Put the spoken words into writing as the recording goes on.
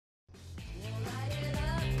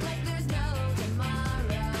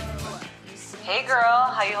Hey girl,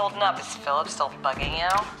 how you holding up? Is Philip still bugging you?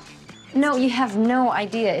 No, you have no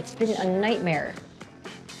idea. It's been a nightmare.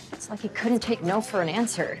 It's like he couldn't take no for an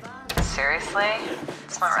answer. Seriously?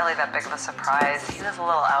 It's not really that big of a surprise. He was a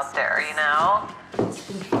little out there, you know? It's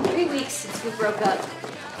been 3 weeks since we broke up,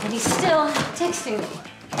 and he's still texting me.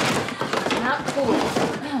 Not cool.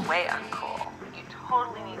 Way uncool. You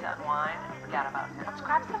totally need to unwind and forget about him. Let's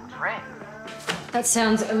grab some drinks. That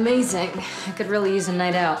sounds amazing. I could really use a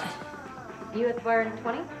night out. You at the bar in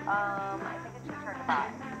 20? I think it's your turn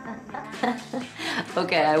 5.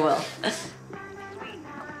 Okay, I will. Sweet.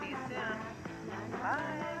 See you soon.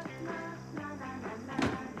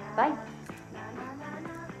 Bye. Bye.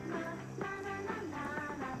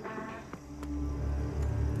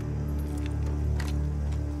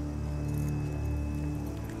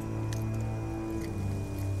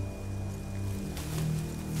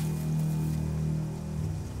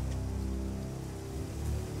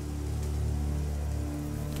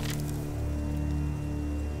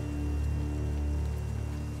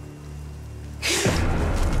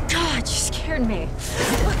 God, you scared me.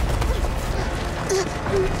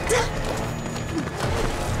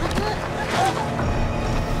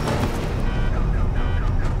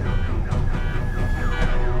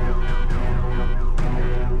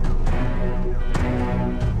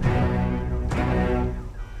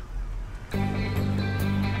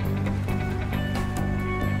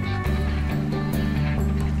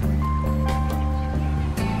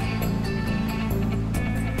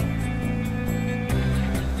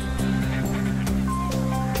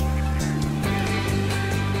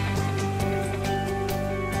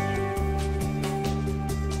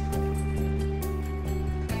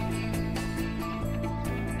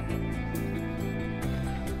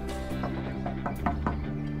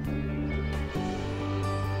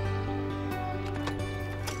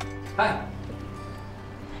 Hi.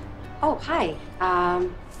 Oh, hi.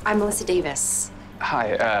 I'm Melissa Davis.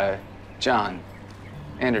 Hi, John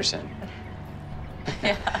Anderson.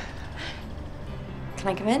 Yeah. Can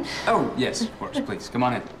I come in? Oh, yes, of course. Please, come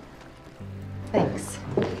on in. Thanks.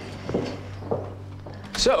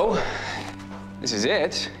 So, this is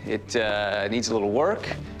it. It needs a little work.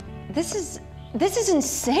 This is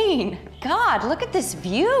insane. God, look at this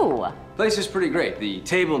view. Place is pretty great. The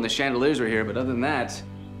table and the chandeliers are here, but other than that,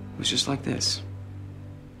 it was just like this.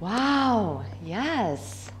 Wow,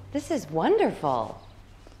 yes. This is wonderful.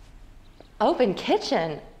 Open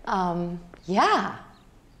kitchen. Yeah.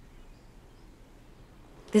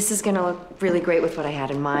 This is gonna look really great with what I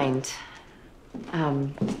had in mind.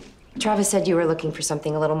 Travis said you were looking for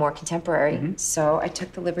something a little more contemporary, so I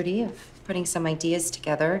took the liberty of putting some ideas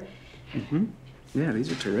together. Yeah,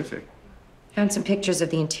 these are terrific. Found some pictures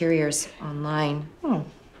of the interiors online. I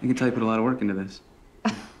can tell you put a lot of work into this.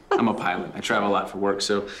 I'm a pilot. I travel a lot for work,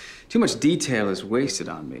 so too much detail is wasted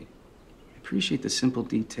on me. I appreciate the simple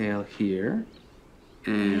detail here.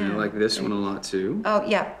 And I like this one a lot, too. Oh,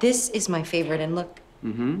 yeah, this is my favorite, and look,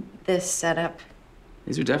 this setup.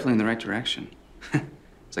 These are definitely in the right direction.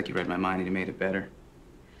 It's like you read my mind and you made it better.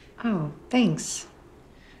 Oh, thanks.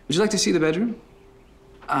 Would you like to see the bedroom?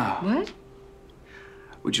 Oh. What?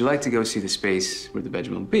 Would you like to go see the space where the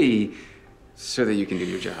bedroom will be so that you can do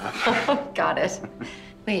your job? Got it.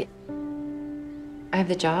 Wait, I have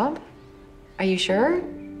the job? Are you sure?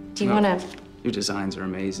 Do you want to? Your designs are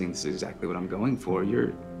amazing. This is exactly what I'm going for.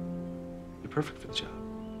 You're perfect for the job.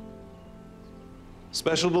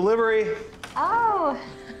 Special delivery. Oh,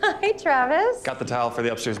 hi, Travis. Got the towel for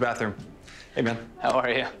the upstairs bathroom. Hey, man. How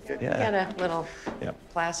are you? Got a little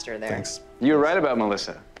plaster there. Thanks. You were right about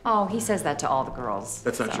Melissa. Oh, he says that to all the girls.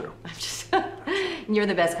 That's not true. I'm just, you're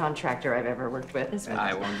the best contractor I've ever worked with.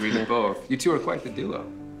 I will agree to both. You two are quite the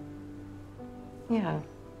duo. Yeah.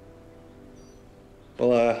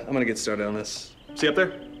 Well, I'm gonna get started on this. See you up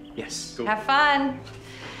there? Yes. Cool. Have fun.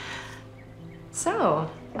 So,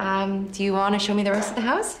 do you want to show me the rest of the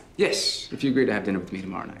house? Yes, if you agree to have dinner with me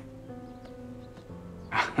tomorrow night.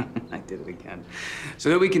 I did it again. So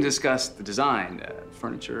that we can discuss the design,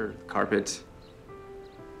 furniture, carpet.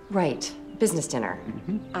 Right, business dinner.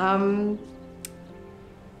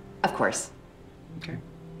 Of course. Okay.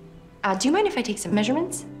 Do you mind if I take some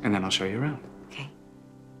measurements? And then I'll show you around. Okay.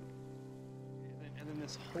 And then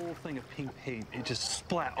this whole thing of pink paint, it just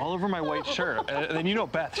splat all over my white shirt. And then you know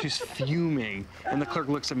Beth, she's fuming. And the clerk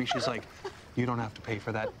looks at me, she's like, you don't have to pay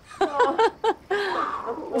for that.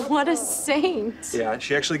 What a saint. Yeah,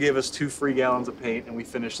 she actually gave us 2 free gallons of paint and we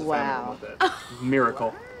finished the family with it.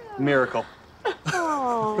 Miracle. Miracle.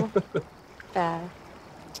 Oh, Beth.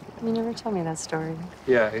 You never told me that story.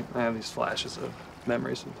 Yeah, I have these flashes of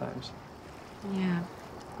memories sometimes. Yeah,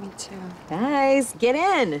 me too. Guys, get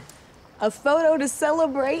in. A photo to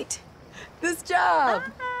celebrate this job.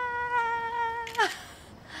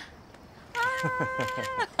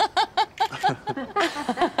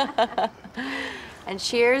 And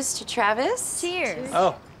cheers to Travis. Cheers.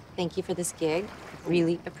 Oh, Thank you for this gig.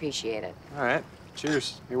 Really appreciate it. all right.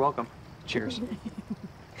 Cheers. You're welcome. Cheers.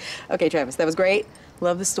 Okay, Travis, that was great.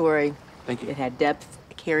 Love the story. Thank you. It had depth.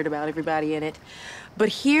 I cared about everybody in it. But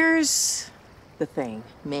here's the thing,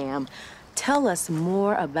 ma'am. Tell us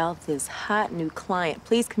more about this hot new client.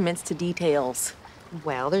 Please commence to details.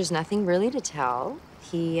 Well, there's nothing really to tell.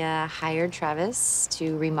 He hired Travis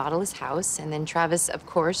to remodel his house, and then Travis, of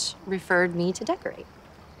course, referred me to decorate.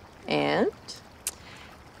 And?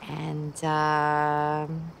 And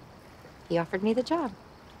he offered me the job.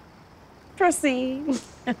 Proceed.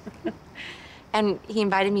 And he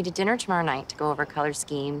invited me to dinner tomorrow night to go over color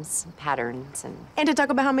schemes, patterns, and... And to talk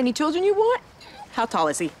about how many children you want? How tall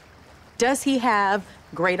is he? Does he have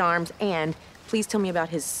great arms? And please tell me about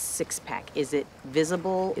his six-pack. Is it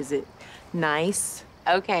visible? Is it nice?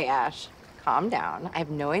 Okay, Ash, calm down. I have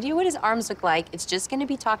no idea what his arms look like. It's just gonna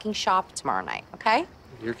be talking shop tomorrow night, okay?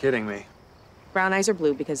 You're kidding me. Brown eyes or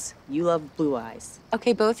blue? Because you love blue eyes.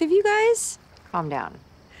 Okay, both of you guys, calm down.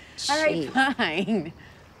 All right, Jeez. fine.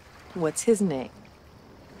 What's his name?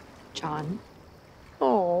 John.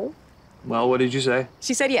 Oh. Well, what did you say?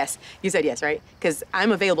 She said yes. You said yes, right? Because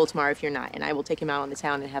I'm available tomorrow if you're not, and I will take him out on the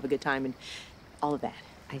town and have a good time and all of that.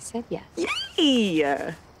 I said yes.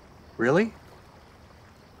 Yay! Really?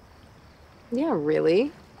 Yeah,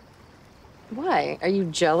 really? Why? Are you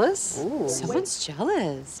jealous? Ooh. Someone's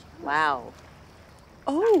jealous. Wow.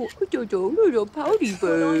 Oh, little pouty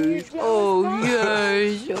bird. Oh,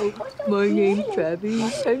 yes. Oh, my name's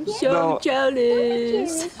Travis. I'm so No.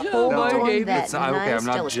 jealous. Oh, my Don't name. that It's not, okay, nice, I'm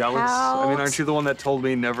not jealous jealous. I mean, pout. aren't you the one that told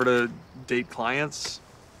me never to date clients?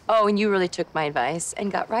 Oh, and you really took my advice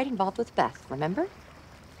and got right involved with Beth, remember?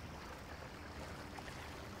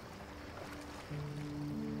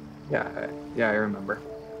 Yeah, I remember.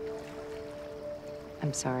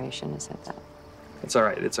 I'm sorry, I shouldn't have said that. It's all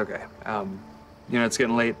right. It's okay. You know, it's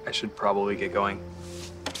getting late. I should probably get going.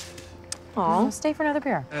 Aw. Stay for another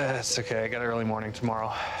beer. It's okay. I got an early morning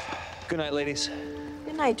tomorrow. Good night, ladies.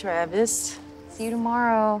 Good night, Travis. See you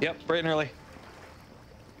tomorrow. Yep, bright and early.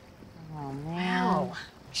 Oh, man. Wow.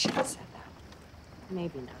 I should have said that.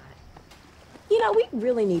 Maybe not. You know, we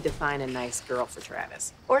really need to find a nice girl for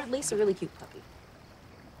Travis. Or at least a really cute puppy.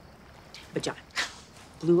 But John,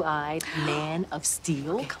 blue-eyed man of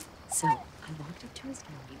steel. Okay, so I walked up to his door.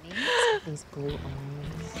 These blue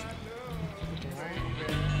eyes.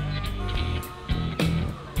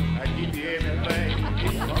 I give you everything.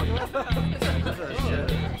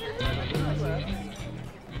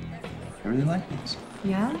 I really like these.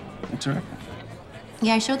 Yeah? They're terrific.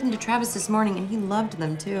 Yeah, I showed them to Travis this morning, and he loved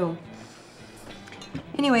them, too.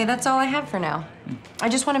 Anyway, that's all I have for now. I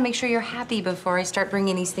just want to make sure you're happy before I start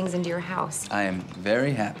bringing these things into your house. I am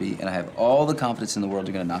very happy, and I have all the confidence in the world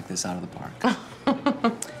you're gonna knock this out of the park.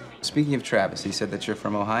 Speaking of Travis, he said that you're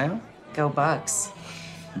from Ohio? Go Bucks.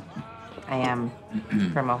 I am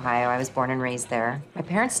from Ohio. I was born and raised there. My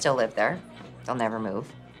parents still live there. They'll never move.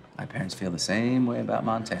 My parents feel the same way about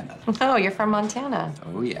Montana. Oh, you're from Montana.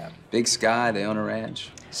 Oh, yeah. Big sky, they own a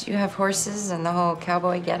ranch. So you have horses and the whole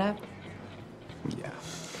cowboy getup?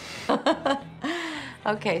 Yeah.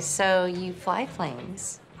 Okay, so you fly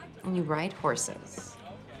planes and you ride horses.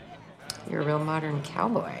 You're a real modern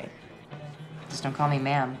cowboy. Just don't call me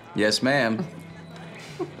ma'am. Yes, ma'am.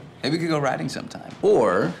 Maybe we could go riding sometime.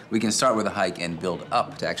 Or we can start with a hike and build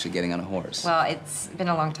up to actually getting on a horse. Well, it's been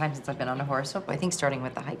a long time since I've been on a horse, so I think starting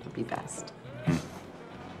with the hike would be best.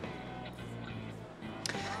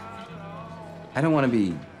 I don't want to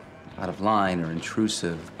be out of line or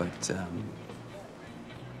intrusive, but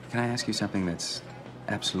can I ask you something that's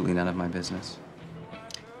absolutely none of my business?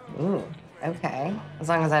 Ooh, okay. As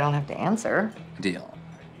long as I don't have to answer. Deal.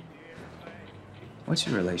 What's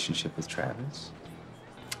your relationship with Travis?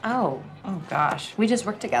 Oh gosh. We just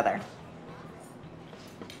work together.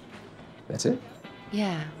 That's it?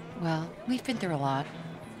 Yeah, well, we've been through a lot.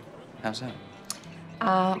 How's that?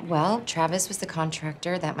 Well, Travis was the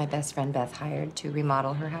contractor that my best friend Beth hired to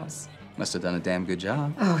remodel her house. Must have done a damn good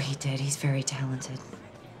job. Oh, he did. He's very talented.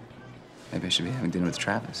 Maybe I should be having dinner with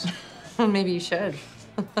Travis. Maybe you should.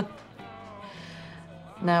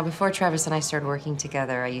 Now, before Travis and I started working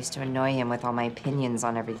together, I used to annoy him with all my opinions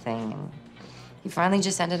on everything, and he finally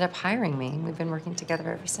just ended up hiring me, and we've been working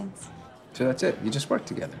together ever since. So that's it. You just work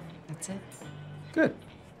together. That's it. Good.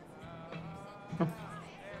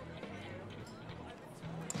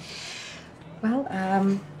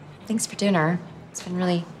 Well, thanks for dinner. It's been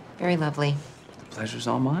really very lovely. The pleasure's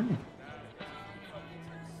all mine.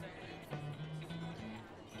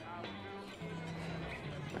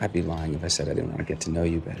 I'd be lying if I said I didn't want to get to know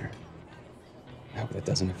you better. I hope that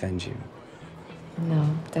doesn't offend you. No,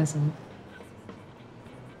 it doesn't.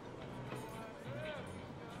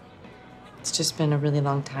 It's just been a really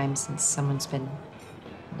long time since someone's been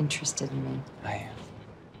interested in me. I am.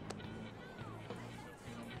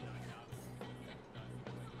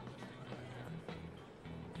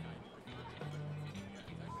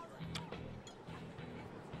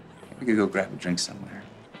 We could go grab a drink somewhere.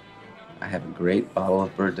 I have a great bottle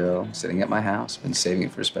of Bordeaux sitting at my house. Been saving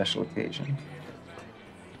it for a special occasion.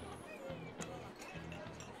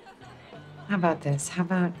 How about this? How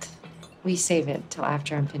about we save it till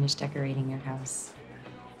after I'm finished decorating your house?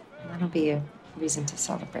 That'll be a reason to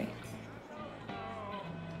celebrate.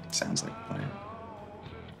 Sounds like a plan.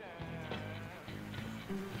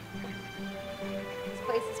 This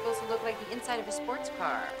place is supposed to look like the inside of a sports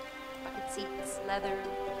car. Bucket seats, leather,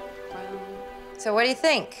 chrome. So what do you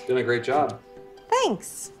think? Doing a great job.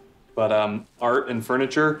 Thanks. But art and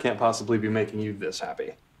furniture can't possibly be making you this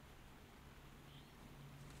happy.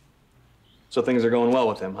 So things are going well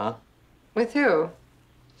with him, huh? With who?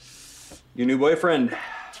 Your new boyfriend.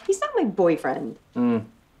 He's not my boyfriend.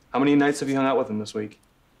 How many nights have you hung out with him this week?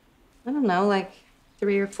 I don't know, like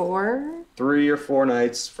 3 or 4? 3 or 4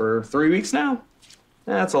 nights for 3 weeks now?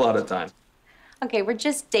 That's a lot of time. Okay, we're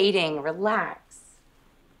just dating. Relax.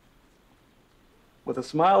 With a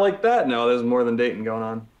smile like that, no, there's more than dating going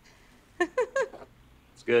on.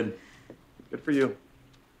 It's good. Good for you.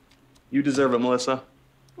 You deserve it, Melissa.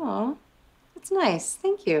 Aw, that's nice.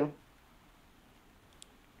 Thank you.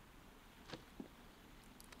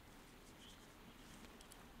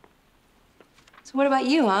 So what about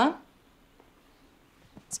you, huh?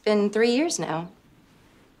 It's been 3 years now.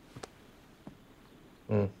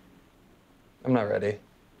 I'm not ready.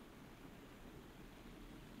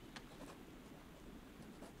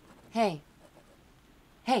 Hey.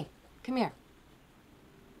 Hey, come here.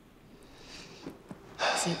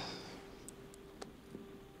 Sit.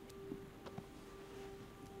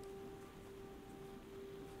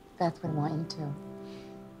 Beth would want you to.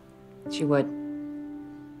 She would.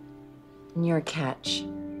 And you're a catch.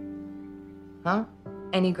 Huh?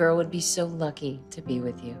 Any girl would be so lucky to be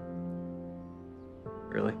with you.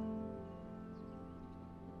 Really?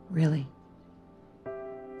 Really.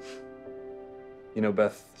 You know,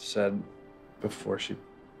 Beth said before she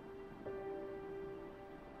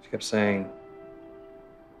kept saying,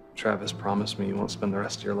 Travis, promise me you won't spend the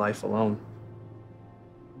rest of your life alone.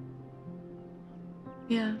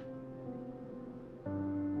 Yeah.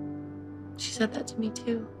 She said that to me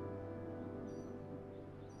too.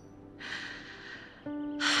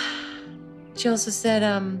 She also said,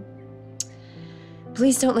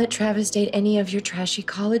 please don't let Travis date any of your trashy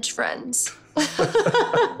college friends.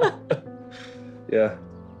 Yeah,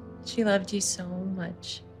 She loved you so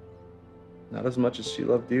much. not as much as she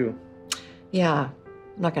loved you. Yeah,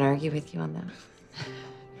 I'm not gonna argue with you on that.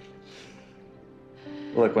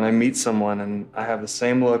 Look, when I meet someone and I have the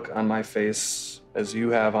same look on my face as you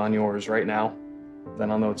have on yours right now,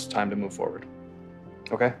 then I'll know it's time to move forward.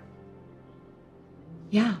 Okay?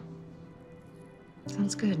 Yeah.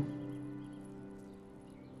 Sounds good.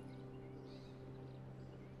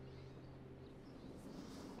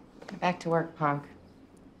 Get back to work, Pog.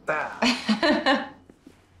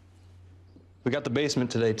 We got the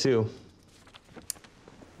basement today, too.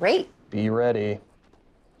 Great. Be ready.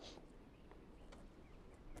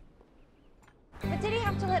 But did he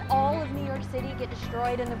have to let all of New York City get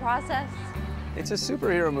destroyed in the process? It's a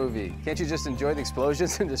superhero movie. Can't you just enjoy the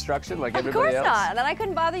explosions and destruction like everybody else? Of course not. Then I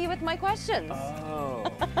couldn't bother you with my questions.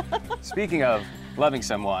 Oh. Speaking of loving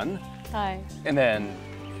someone Hi. and then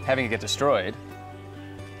having it get destroyed,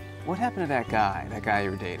 what happened to that guy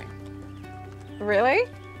you were dating? Really?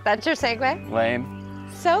 That's your segue? Lame?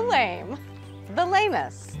 So lame. The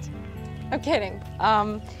lamest. I'm kidding.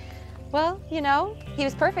 Well, you know, he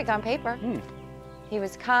was perfect on paper. He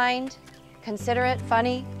was kind, considerate,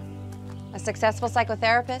 funny, a successful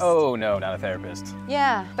psychotherapist. Oh, no, not a therapist.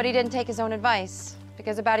 Yeah, but he didn't take his own advice.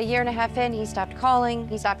 Because about 1.5 years in, he stopped calling,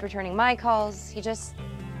 he stopped returning my calls. He just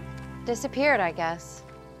disappeared, I guess.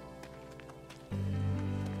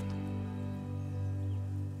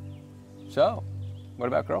 So, what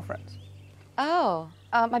about girlfriends? Oh,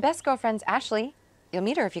 my best girlfriend's Ashley. You'll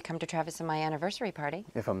meet her if you come to Travis and my anniversary party.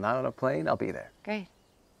 If I'm not on a plane, I'll be there. Great.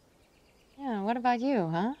 Yeah, what about you,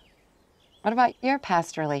 huh? What about your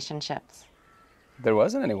past relationships? There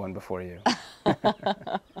wasn't anyone before you.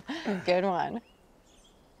 Good one.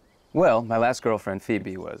 Well, my last girlfriend,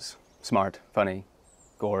 Phoebe, was smart, funny,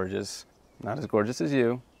 gorgeous. Not as gorgeous as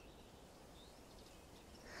you.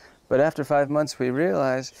 But after 5 months, we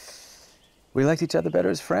realized We liked each other better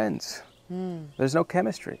as friends. There's no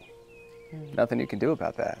chemistry. Nothing you can do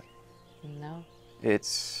about that. No,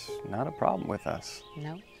 It's not a problem with us.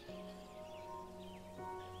 no.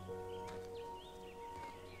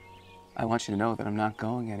 I want you to know that I'm not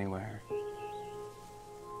going anywhere.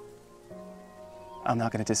 I'm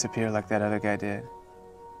not going to disappear like that other guy did.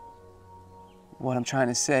 What I'm trying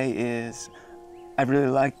to say is, I really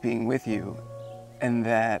like being with you, and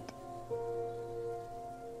that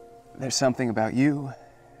there's something about you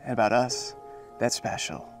and about us that's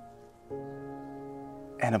special.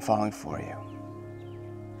 And I'm falling for you.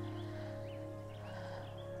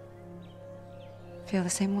 Feel the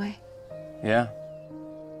same way? Yeah?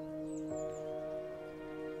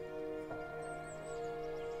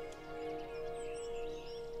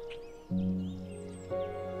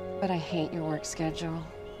 But I hate your work schedule.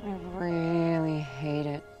 I really hate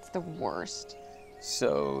it. It's the worst.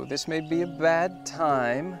 So this may be a bad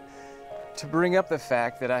time to bring up the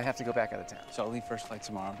fact that I have to go back out of town. So I'll leave first flight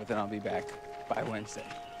tomorrow, but then I'll be back by Wednesday.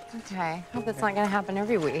 Okay. Hope that's not gonna happen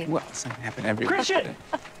every week. Well, it's not gonna happen every Christian!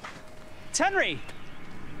 It's Henry!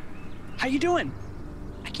 How you doing?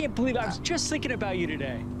 I can't believe I was just thinking about you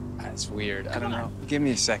today. That's weird. I Come don't on. know. Give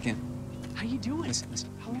me a second. How you doing? Listen.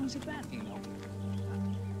 How long has it been?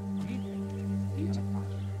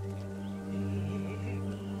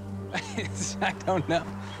 I don't know.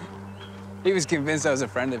 He was convinced I was a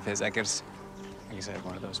friend of his. I guess I have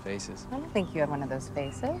one of those faces. I don't think you have one of those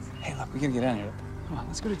faces. Hey, look, we gotta get out of here. Come on,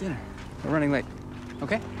 let's go to dinner. We're running late.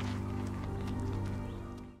 Okay?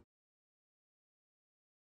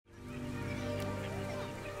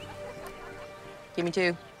 Give me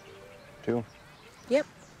 2. 2. Yep.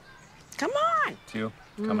 Come on. 2.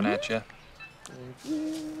 Coming at you.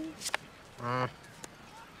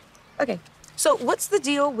 Okay, so what's the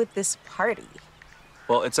deal with this party?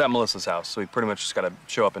 Well, it's at Melissa's house, so we pretty much just gotta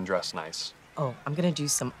show up and dress nice. Oh, I'm gonna do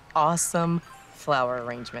some awesome flower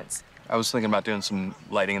arrangements. I was thinking about doing some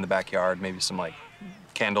lighting in the backyard, maybe some like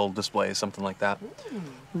candle displays, something like that.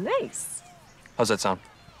 Nice. How's that sound?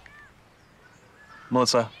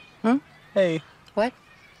 Melissa? Hmm? Hey. What?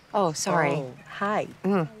 Oh, sorry. Oh, hi.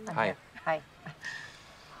 Hi. Hi.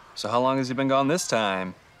 So how long has he been gone this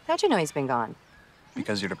time? How'd you know he's been gone?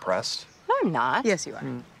 Because you're depressed? No, I'm not. Yes, you are.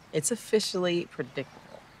 It's officially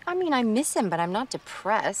predictable. I mean, I miss him, but I'm not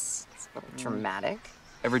depressed. It's a little dramatic.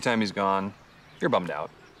 Every time he's gone, you're bummed out.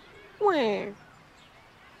 Where?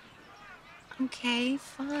 Okay,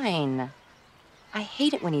 fine. I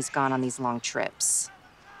hate it when he's gone on these long trips.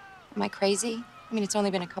 Am I crazy? I mean, it's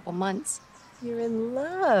only been a couple months. You're in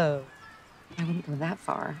love. I wouldn't go that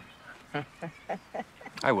far.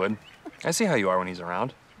 I would. I see how you are when he's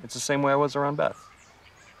around. It's the same way I was around Beth.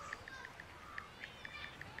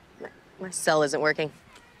 My cell isn't working.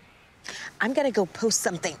 I'm gonna go post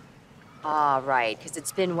something. Ah, right, because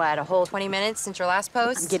it's been, what, a whole 20 minutes since your last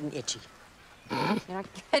post? I'm getting itchy. You're not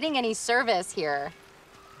getting any service here.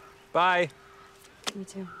 Bye. Me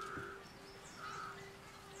too.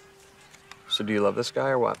 So do you love this guy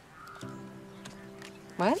or what?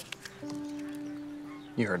 What?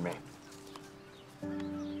 You heard me. I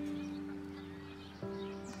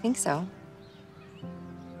think so.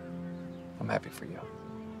 I'm happy for you.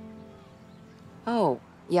 Oh,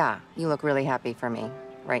 yeah, you look really happy for me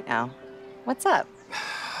right now. What's up?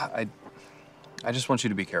 I just want you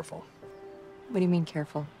to be careful. What do you mean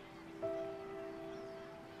careful?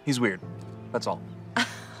 He's weird. That's all.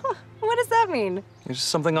 What does that mean? There's just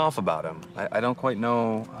something off about him. I don't quite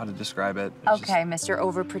know how to describe it. It's Okay, Mr.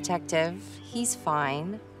 Overprotective. He's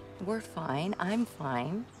fine. We're fine. I'm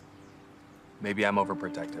fine. Maybe I'm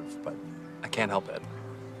overprotective, but I can't help it.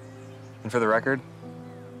 And for the record,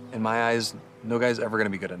 in my eyes, no guy's ever gonna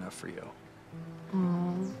be good enough for you.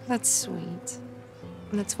 Oh, that's sweet.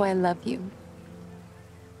 That's why I love you.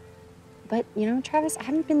 But, you know, Travis, I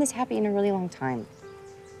haven't been this happy in a really long time.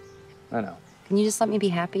 I know. Can you just let me be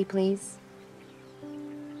happy, please?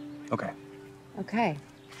 Okay, Okay.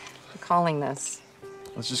 I'm calling this.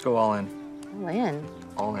 let's just go all in. All in.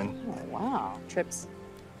 All in. Oh, wow. Trips.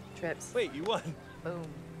 Trips. Wait, you won. Boom.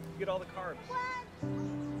 You get all the carbs.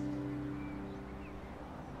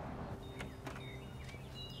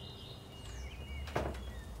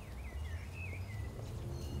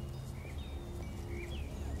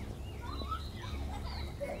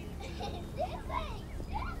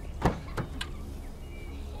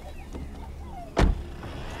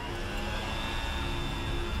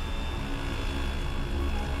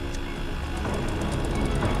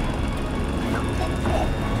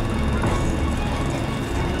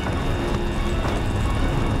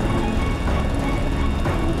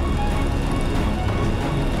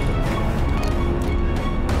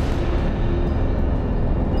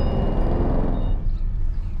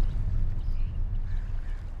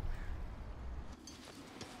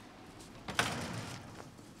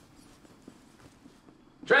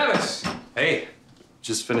 Hey,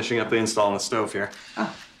 just finishing up the install on the stove here.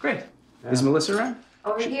 Oh, great. Is Melissa around?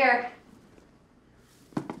 Over here.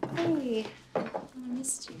 Hey, I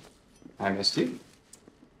missed you. I missed you.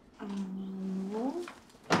 Oh.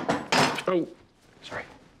 Oh, sorry.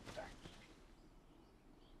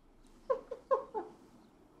 I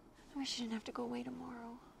wish you didn't have to go away tomorrow.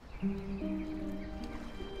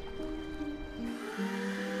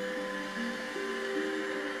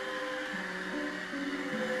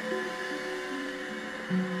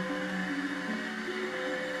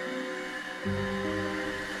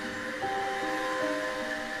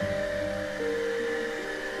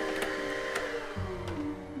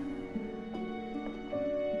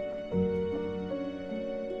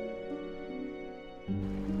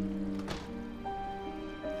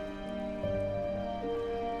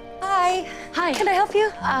 Hi. Can I help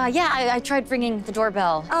you? Yeah, I tried ringing the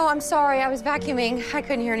doorbell. Oh, I'm sorry. I was vacuuming. I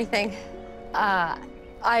couldn't hear anything.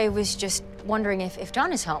 I was just wondering if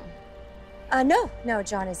John is home. No,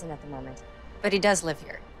 John isn't at the moment. But he does live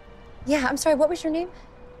here. Yeah, I'm sorry, what was your name?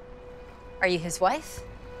 Are you his wife?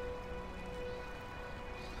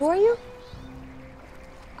 Who are you?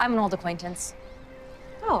 I'm an old acquaintance.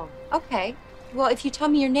 Oh, okay. Well, if you tell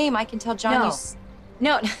me your name, I can tell John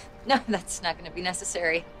No, that's not going to be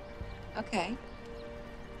necessary. Okay.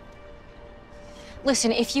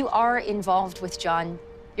 Listen, if you are involved with John,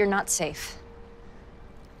 you're not safe.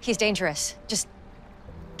 He's dangerous. Just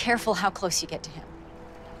careful how close you get to him.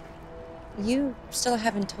 You still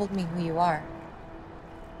haven't told me who you are.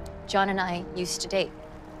 John and I used to date.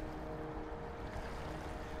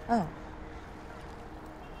 Oh.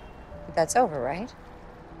 But that's over, right?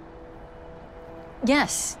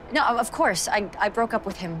 Yes. No, of course. I broke up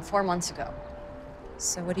with him 4 months ago.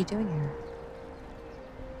 So what are you doing here?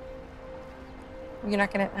 You're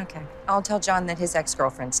not gonna... Okay. I'll tell John that his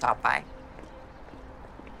ex-girlfriend stopped by.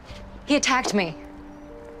 He attacked me.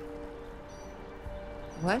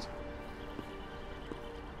 What?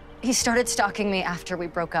 He started stalking me after we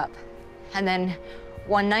broke up. And then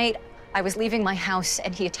one night, I was leaving my house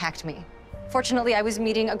and he attacked me. Fortunately, I was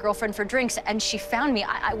meeting a girlfriend for drinks and she found me.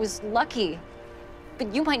 I was lucky.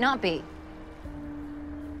 But you might not be.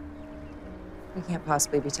 We can't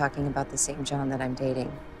possibly be talking about the same John that I'm dating.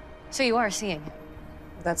 So you are seeing him?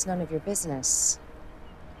 That's none of your business.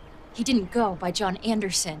 He didn't go by John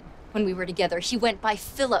Anderson when we were together. He went by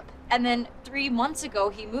Philip. And then 3 months ago,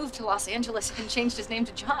 he moved to Los Angeles and changed his name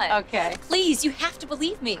to John. Okay. Please, you have to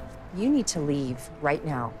believe me. You need to leave right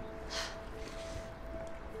now.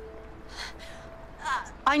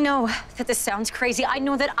 I know that this sounds crazy. I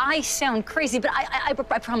know that I sound crazy, but I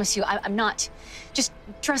promise you, I'm not. Just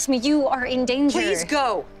trust me, you are in danger. Please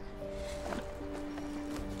go.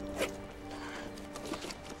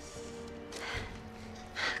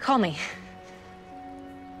 Call me.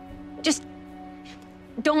 Just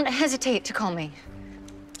don't hesitate to call me.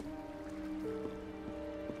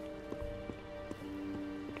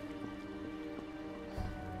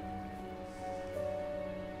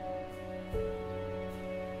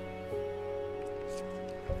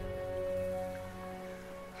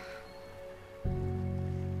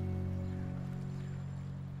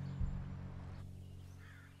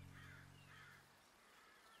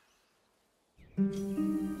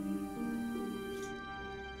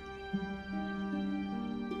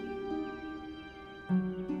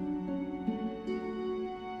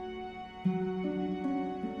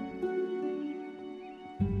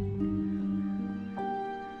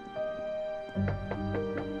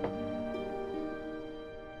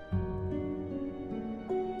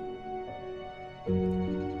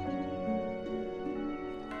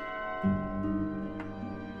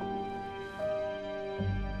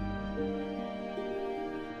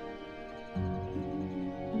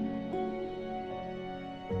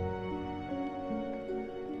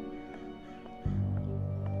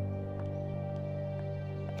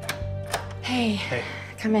 Hey. Hey.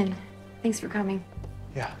 Come in. Thanks for coming.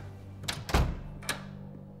 Yeah.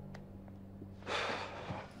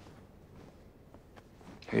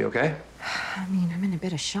 Are you okay? I mean, I'm in a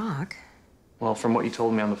bit of shock. Well, from what you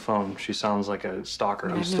told me on the phone, she sounds like a stalker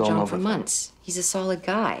I've who's known still in John love for with her. months. He's a solid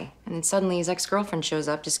guy. And then suddenly his ex-girlfriend shows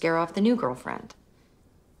up to scare off the new girlfriend.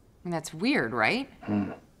 I mean, that's weird, right? I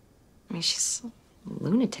mean, she's a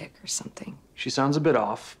lunatic or something. She sounds a bit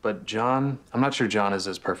off, but John, I'm not sure John is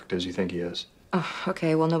as perfect as you think he is. Oh,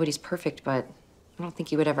 okay, well, nobody's perfect, but I don't think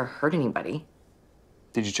he would ever hurt anybody.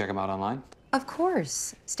 Did you check him out online? Of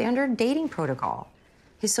course. Standard dating protocol.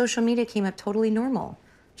 His social media came up totally normal.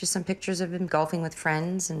 Just some pictures of him golfing with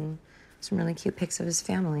friends and some really cute pics of his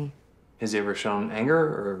family. Has he ever shown anger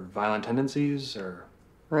or violent tendencies or?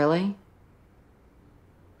 Really?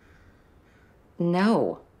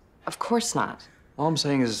 No, of course not. All I'm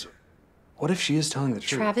saying is, what if she is telling the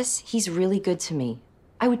truth? Travis, he's really good to me.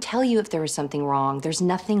 I would tell you if there was something wrong. There's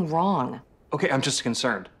nothing wrong. Okay, I'm just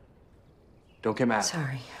concerned. Don't get mad.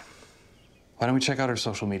 Sorry. Why don't we check out her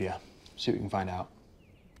social media? See what we can find out.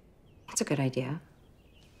 That's a good idea.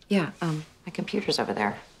 Yeah, my computer's over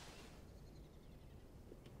there.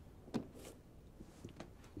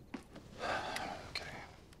 Okay.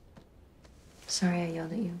 Sorry I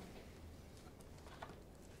yelled at you.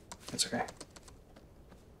 That's okay.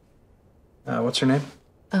 What's her name?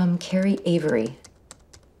 Carrie Avery.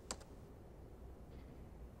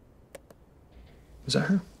 Is that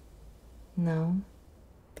her? No.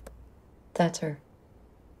 That's her.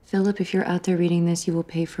 Philip, if you're out there reading this, you will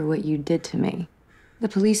pay for what you did to me. The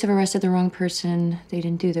police have arrested the wrong person. They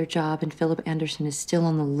didn't do their job, and Philip Anderson is still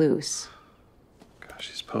on the loose. Gosh,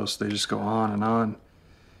 these posts, they just go on and on.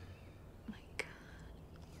 My God.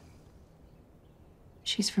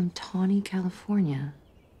 She's from Tawny, California.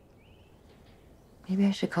 Maybe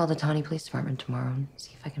I should call the Tawny Police Department tomorrow and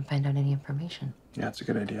see if I can find out any information. Yeah, it's a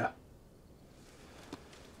good idea.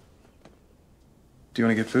 Do you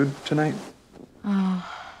want to get food tonight? Oh,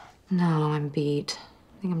 no, I'm beat.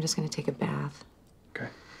 I think I'm just gonna take a bath. Okay.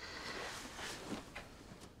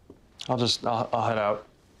 I'll head out.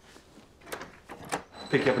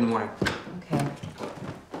 Pick you up in the morning. Okay.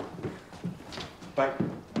 Bye.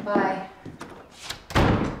 Bye.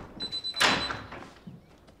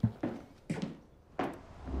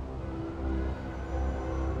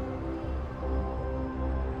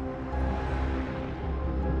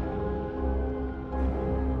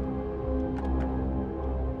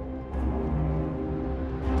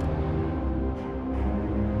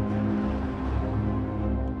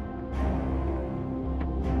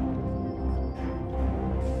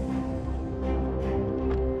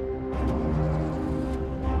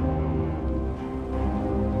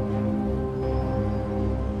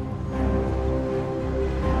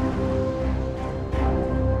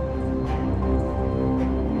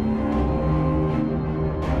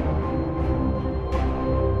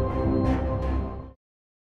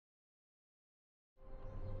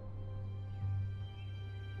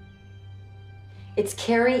 It's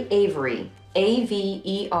Carrie Avery,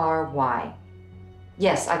 Avery.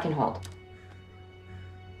 Yes, I can hold.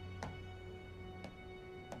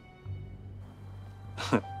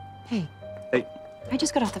 Hey. Hey. I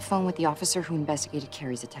just got off the phone with the officer who investigated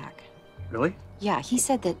Carrie's attack. Really? Yeah, he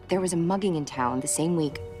said that there was a mugging in town the same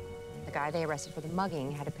week. The guy they arrested for the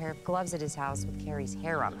mugging had a pair of gloves at his house with Carrie's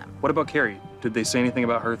hair on them. What about Carrie? Did they say anything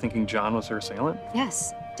about her thinking John was her assailant?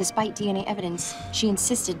 Yes. Despite DNA evidence, she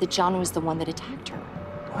insisted that John was the one that attacked her.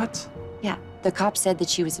 What? Yeah. The cop said that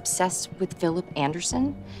she was obsessed with Philip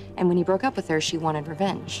Anderson, and when he broke up with her, she wanted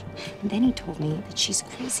revenge. And then he told me that she's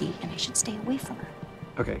crazy and I should stay away from her.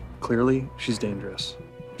 Okay, clearly she's dangerous.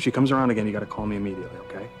 If she comes around again, you gotta call me immediately,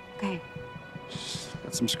 okay? Okay. She's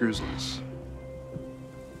got some screws loose.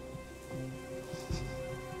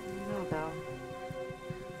 No, Bill.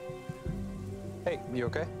 Hey, you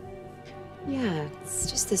okay? Yeah, it's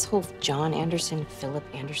just this whole John Anderson, Philip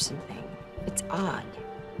Anderson thing. It's odd.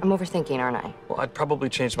 I'm overthinking, aren't I? Well, I'd probably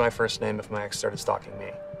change my first name if my ex started stalking me.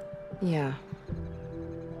 Yeah.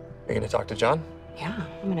 Are you gonna talk to John? Yeah,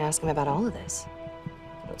 I'm gonna ask him about all of this.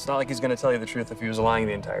 It's not like he's gonna tell you the truth if he was lying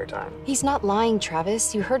the entire time. He's not lying,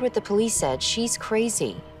 Travis. You heard what the police said. She's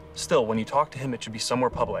crazy. Still, when you talk to him, it should be somewhere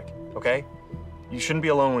public, okay? You shouldn't be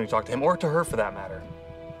alone when you talk to him, or to her for that matter.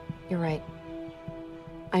 You're right.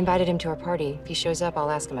 I invited him to our party. If he shows up, I'll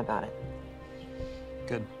ask him about it.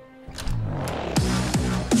 Good.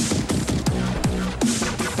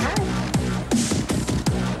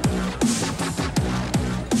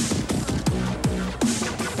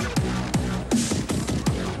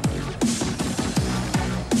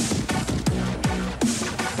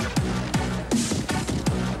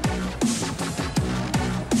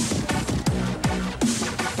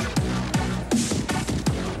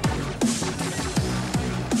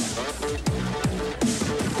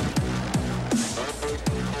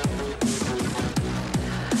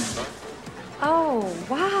 Oh,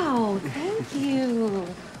 wow. Thank you.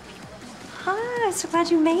 Hi, I'm so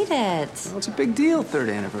glad you made it. Well, it's a big deal,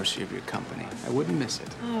 3rd anniversary of your company. I wouldn't miss it.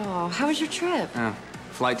 Oh, how was your trip? Oh,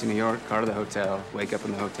 flight to New York, car to the hotel, wake up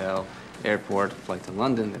in the hotel, airport, flight to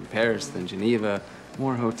London, then Paris, then Geneva,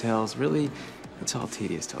 more hotels. Really, it's all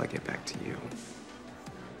tedious till I get back to you.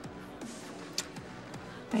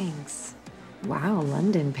 Thanks. Wow,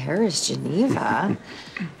 London, Paris, Geneva.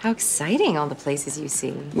 How exciting, all the places you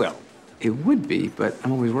see. Well, it would be, but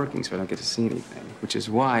I'm always working, so I don't get to see anything. Which is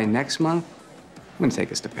why next month, I'm gonna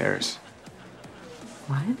take us to Paris.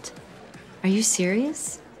 What? Are you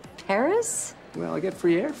serious? Paris? Well, I get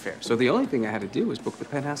free airfare, so the only thing I had to do was book the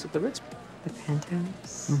penthouse at the Ritz. The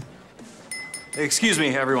penthouse? Excuse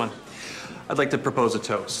me, everyone. I'd like to propose a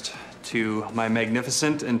toast to my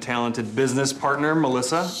magnificent and talented business partner,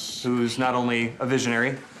 Melissa, who's not only a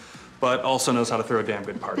visionary, but also knows how to throw a damn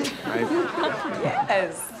good party, right?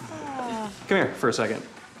 Yes. Come here for a second.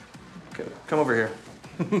 Okay, come over here.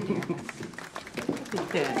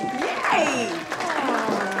 Yay!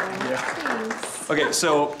 Okay,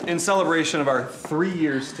 so in celebration of our 3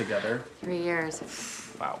 years together. 3 years.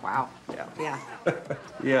 Wow. Wow. Yeah. Yeah.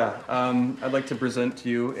 Yeah, I'd like to present to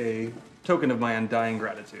you a token of my undying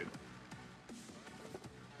gratitude.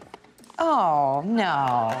 Oh,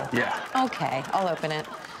 no. Yeah. Okay, I'll open it.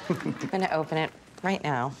 I'm gonna open it right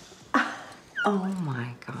now. Oh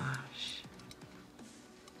my gosh.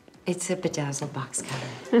 It's a bedazzled box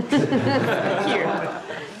cutter. Here.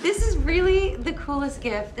 This is really the coolest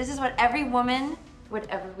gift. This is what every woman would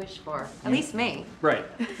ever wish for. At least me. Right.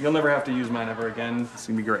 You'll never have to use mine ever again. It's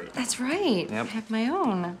gonna be great. That's right. Yep. I have my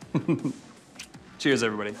own. Cheers,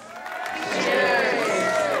 everybody.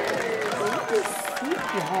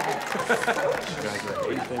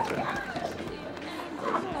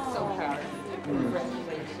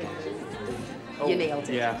 You nailed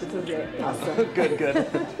it. Yeah. This was it. Awesome.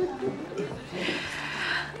 Good.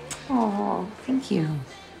 Oh, thank you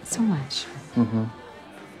so much.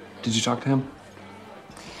 Did you talk to him?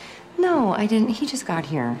 No, I didn't. He just got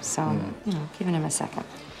here, so, you know, giving him a second.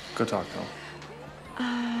 Go talk to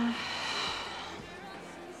him.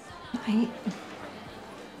 Okay.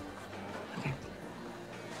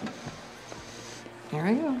 Here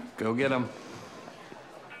I go. Go get him.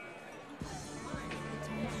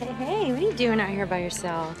 Hey, what are you doing out here by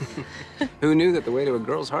yourself? Who knew that the way to a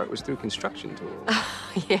girl's heart was through construction tools?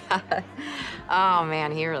 Yeah. Oh,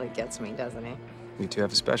 man, he really gets me, doesn't he? You two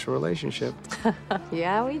have a special relationship.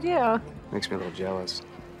 Yeah, we do. Makes me a little jealous.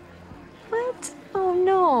 What? Oh,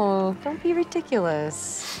 no. Don't be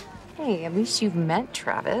ridiculous. Hey, at least you've met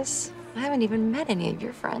Travis. I haven't even met any of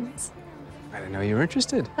your friends. I didn't know you were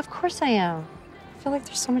interested. Of course I am. I feel like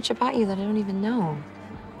there's so much about you that I don't even know.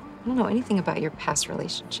 I don't know anything about your past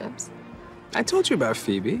relationships. I told you about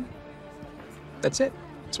Phoebe. That's it.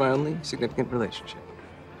 It's my only significant relationship.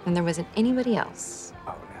 And there wasn't anybody else.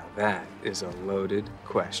 Oh, now that is a loaded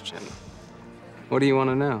question. What do you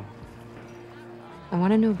want to know? I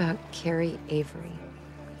want to know about Carrie Avery.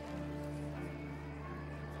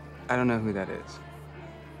 I don't know who that is.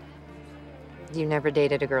 You never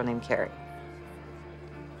dated a girl named Carrie.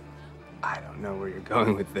 I don't know where you're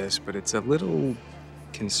going with this, but it's a little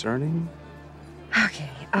concerning.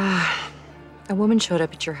 Okay, a woman showed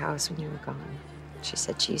up at your house when you were gone. She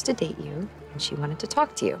said she used to date you, and she wanted to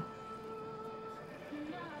talk to you.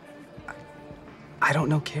 I don't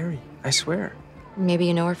know Carrie. I swear. Maybe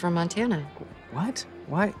you know her from Montana. What?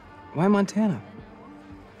 Why Montana?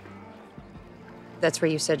 That's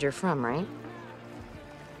where you said you're from, right?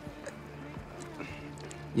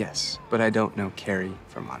 Yes, but I don't know Carrie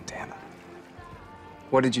from Montana.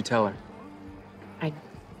 What did you tell her?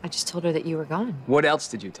 I just told her that you were gone. What else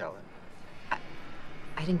did you tell her?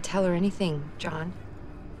 I didn't tell her anything, John.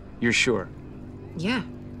 You're sure? Yeah.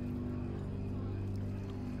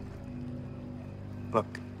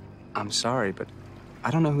 Look, I'm sorry, but I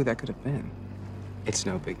don't know who that could have been. It's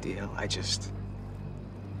no big deal. I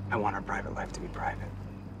want our private life to be private.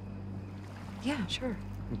 Yeah, sure.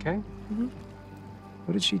 Okay? Mm-hmm.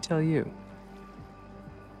 What did she tell you?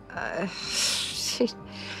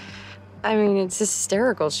 I mean, it's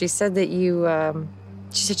hysterical. She said that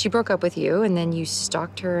she said she broke up with you and then you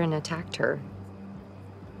stalked her and attacked her.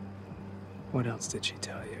 What else did she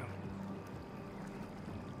tell you?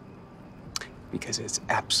 Because it's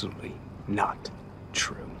absolutely not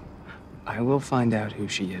true. I will find out who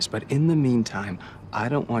she is, but in the meantime, I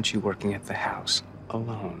don't want you working at the house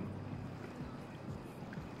alone.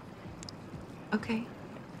 Okay.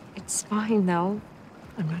 It's fine, though.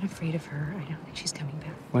 I'm not afraid of her. I don't think she's coming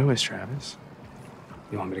back. Where was Travis?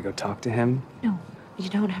 You want me to go talk to him? No, you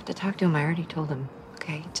don't have to talk to him. I already told him.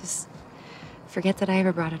 Okay? Just forget that I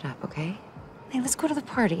ever brought it up, okay? Hey, let's go to the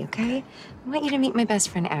party, okay? I want you to meet my best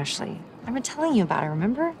friend, Ashley. I've been telling you about her,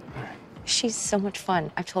 remember? All right. She's so much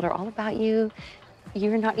fun. I've told her all about you.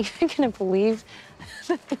 You're not even gonna believe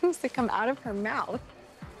the things that come out of her mouth.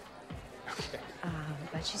 Okay.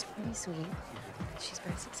 But she's pretty sweet. She's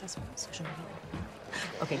very successful on social media.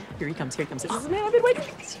 Okay, here he comes. This is the man I've been waiting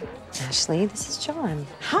for. Ashley, this is John.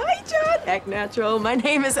 Hi, John. Act natural. My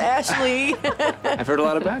name is Ashley. I've heard a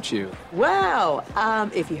lot about you. Wow.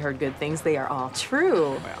 If you heard good things, they are all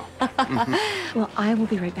true. Well, Well, I will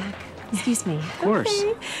be right back. Excuse me. of course.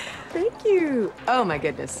 Okay. Thank you. Oh, my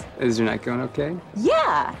goodness. Is your night going okay?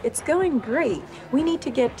 Yeah, it's going great. We need to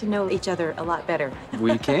get to know each other a lot better.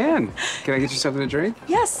 We can. Can I get you something to drink?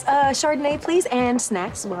 Yes, Chardonnay, please, and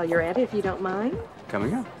snacks while you're at it, if you don't mind.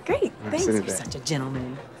 Coming up. Great, thanks. sit You're in bed. such a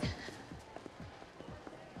gentleman.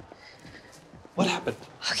 What happened?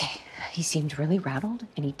 Okay, he seemed really rattled,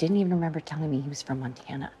 and he didn't even remember telling me he was from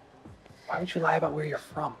Montana. Why would you lie about where you're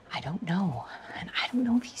from? I don't know. And I don't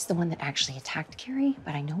know if he's the one that actually attacked Carrie,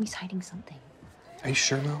 but I know he's hiding something. Are you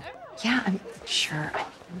sure, Mel? Yeah, I'm sure. I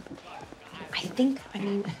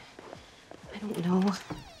don't know. I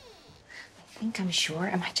think I'm sure.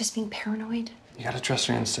 Am I just being paranoid? You gotta trust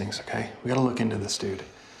your instincts, okay? We gotta look into this dude.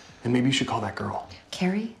 And maybe you should call that girl.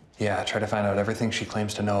 Carrie? Yeah, try to find out everything she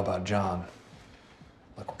claims to know about John.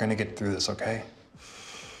 Look, we're gonna get through this, okay?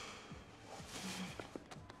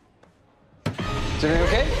 Is everything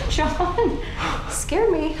okay? John,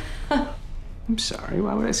 scared me. I'm sorry.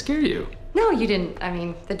 Why would I scare you? No, you didn't. I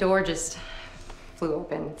mean, the door just flew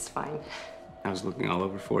open. It's fine. I was looking all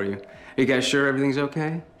over for you. Are you guys sure everything's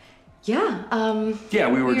okay? Yeah,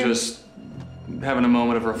 Yeah, we were just having a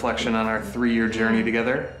moment of reflection on our 3-year journey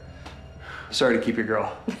together. Sorry to keep your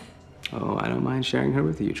girl. Oh, I don't mind sharing her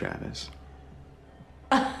with you, Travis.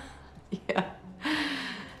 Yeah.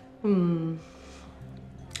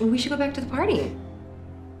 We should go back to the party.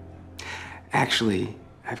 Actually,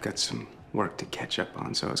 I've got some work to catch up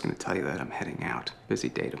on, so I was going to tell you that I'm heading out. Busy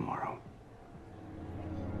day tomorrow.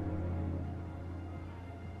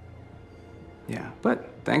 Yeah, but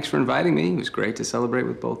thanks for inviting me. It was great to celebrate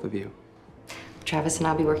with both of you. Travis and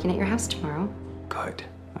I'll be working at your house tomorrow. Good.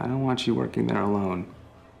 I don't want you working there alone.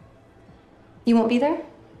 You won't be there?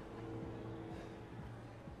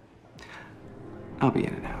 I'll be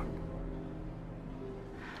in and out.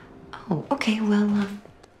 Oh, okay. Well,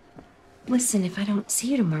 listen, if I don't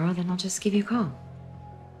see you tomorrow, then I'll just give you a call.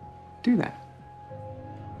 Do that.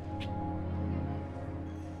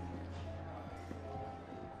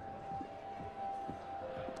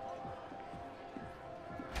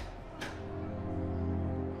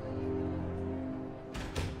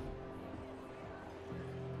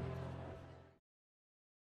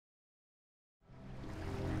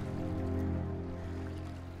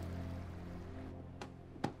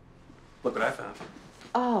 Look what I found.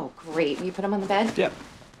 Oh, great. You put him on the bed? Yep.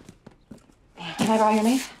 Can I borrow your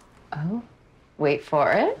knife? Oh, wait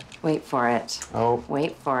for it. Wait for it. Oh.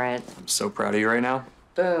 Wait for it. I'm so proud of you right now.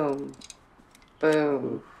 Boom.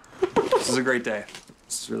 Boom. This is a great day.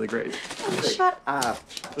 This is really great. Shut up.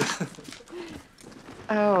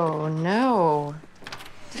 Oh, no.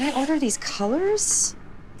 Did I order these colors?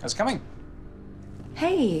 How's it coming?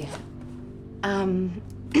 Hey.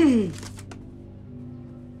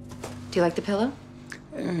 Do you like the pillow?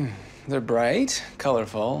 They're bright,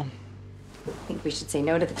 colorful. I think we should say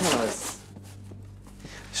no to the pillows.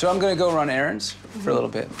 So I'm gonna go run errands for a little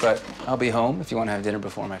bit, but I'll be home if you want to have dinner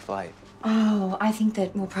before my flight. Oh, I think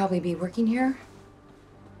that we'll probably be working here.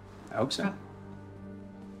 I hope so.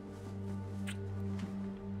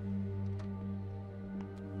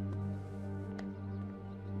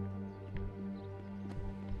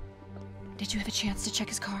 Did you have a chance to check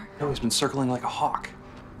his car? No, he's been circling like a hawk.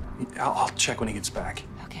 I'll check when he gets back.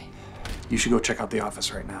 Okay. You should go check out the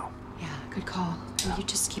office right now. Yeah, good call. Will you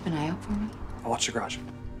just keep an eye out for me? I'll watch the garage.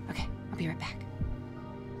 Okay, I'll be right back.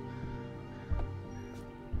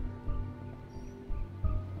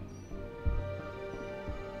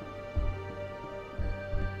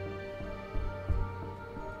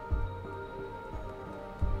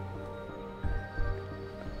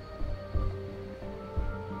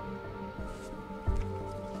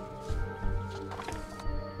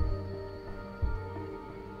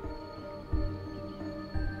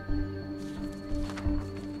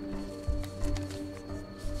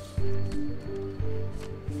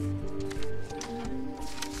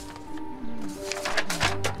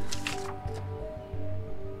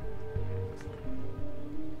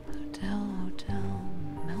 Hotel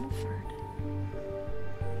Melford.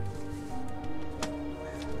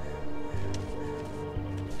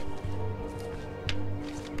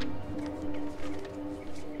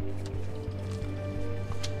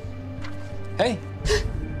 Hey.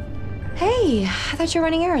 Hey, I thought you were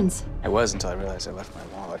running errands. I was until I realized I left my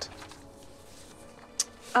wallet.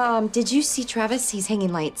 Did you see Travis? He's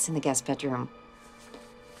hanging lights in the guest bedroom.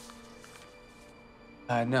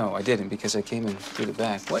 No, I didn't because I came in through the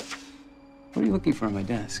back. What are you looking for on my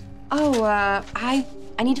desk? Oh, I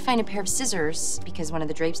need to find a pair of scissors because one of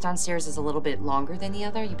the drapes downstairs is a little bit longer than the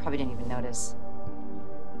other. You probably didn't even notice.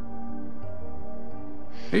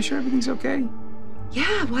 Are you sure everything's okay?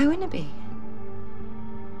 Yeah, why wouldn't it be?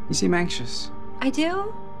 You seem anxious. I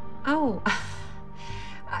do? Oh,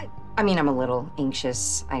 I mean, I'm a little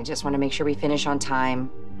anxious. I just want to make sure we finish on time.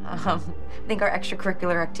 I think our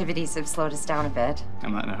extracurricular activities have slowed us down a bit.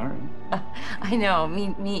 I'm not in a hurry. I know,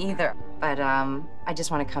 me either. But I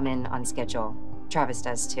just want to come in on schedule. Travis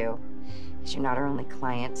does too, because you're not our only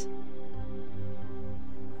client.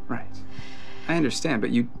 Right. I understand,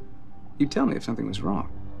 but you'd tell me if something was wrong.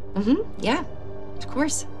 Yeah, of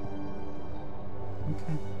course.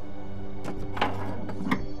 Okay.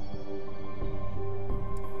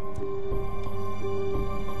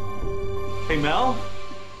 Hey, Mel?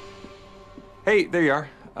 Hey, there you are.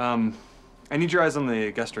 I need your eyes on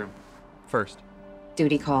the guest room first.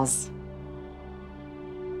 Duty calls.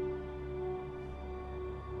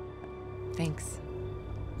 Thanks.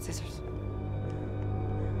 Scissors.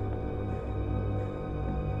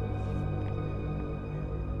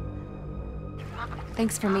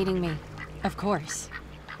 Thanks for meeting me. Of course.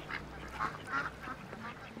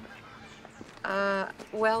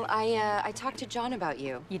 Well, I talked to John about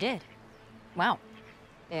you. You did? Wow.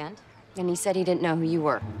 And he said he didn't know who you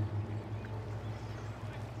were.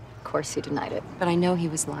 Of course he denied it. But I know he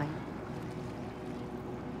was lying.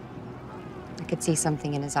 I could see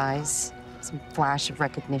something in his eyes, some flash of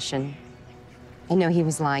recognition. I know he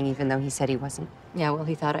was lying even though he said he wasn't. Yeah, well,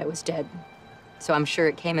 he thought I was dead. So I'm sure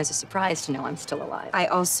it came as a surprise to know I'm still alive. I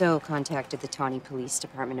also contacted the Tawny Police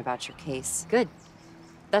Department about your case. Good.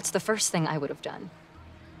 That's the first thing I would have done.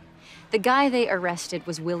 The guy they arrested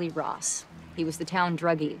was Willie Ross. He was the town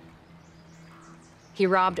druggie. He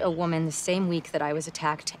robbed a woman the same week that I was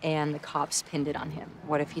attacked, and the cops pinned it on him.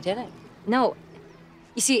 What if he didn't? No.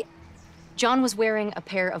 You see, John was wearing a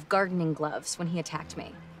pair of gardening gloves when he attacked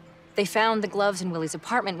me. They found the gloves in Willie's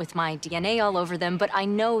apartment with my DNA all over them, but I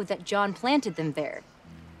know that John planted them there.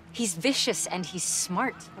 He's vicious and he's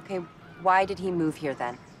smart. Okay, why did he move here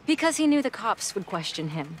then? Because he knew the cops would question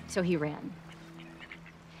him, so he ran.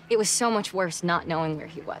 It was so much worse not knowing where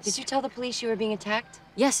he was. Did you tell the police you were being attacked?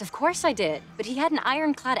 Yes, of course I did, but he had an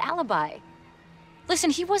ironclad alibi. Listen,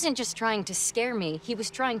 he wasn't just trying to scare me, he was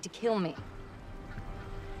trying to kill me.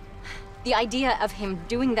 The idea of him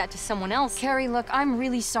doing that to someone else... Carrie, look, I'm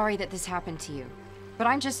really sorry that this happened to you. But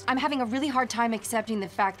I'm having a really hard time accepting the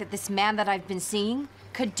fact that this man that I've been seeing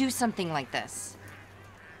could do something like this.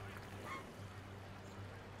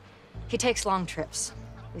 He takes long trips.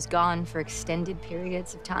 He's gone for extended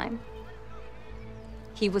periods of time.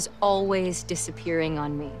 He was always disappearing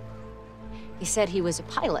on me. He said he was a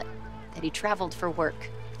pilot, that he traveled for work.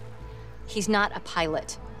 He's not a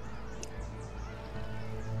pilot.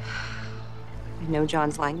 I know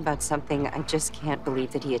John's lying about something. I just can't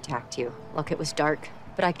believe that he attacked you. Look, it was dark,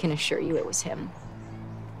 but I can assure you it was him.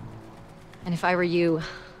 And if I were you,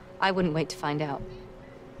 I wouldn't wait to find out.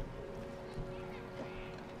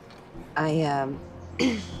 I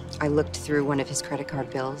looked through one of his credit card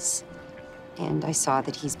bills, and I saw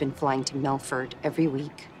that he's been flying to Melford every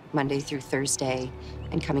week, Monday through Thursday,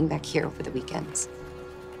 and coming back here over the weekends.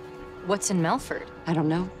 What's in Melford? I don't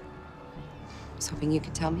know. I was hoping you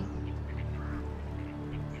could tell me.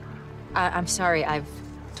 I'm sorry, I've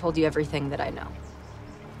told you everything that I know.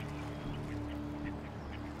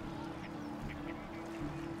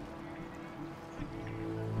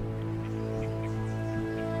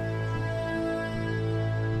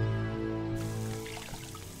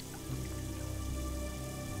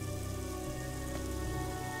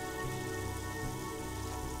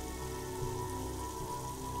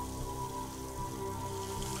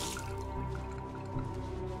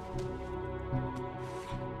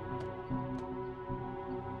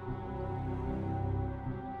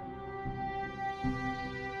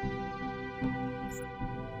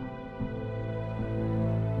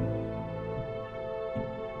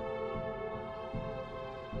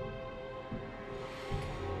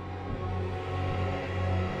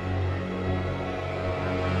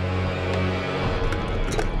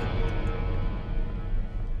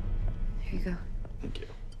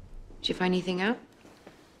 Did you find anything out?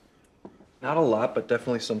 Not a lot, but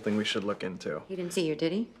definitely something we should look into. He didn't see you,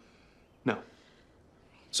 did he? No.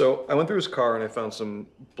 So I went through his car and I found some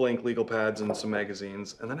blank legal pads and some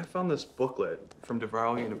magazines, and then I found this booklet from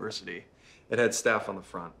DeVry University. It had staff on the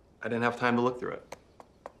front. I didn't have time to look through it.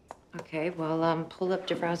 Okay, well, pull up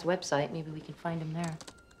DeVry's website. Maybe we can find him there.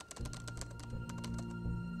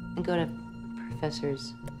 And go to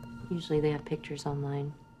Professor's. Usually they have pictures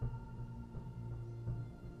online.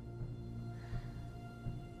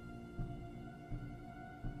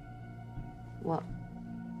 What?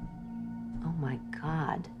 Oh my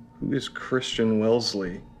God. Who is Christian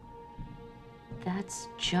Wellesley? That's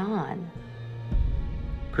John.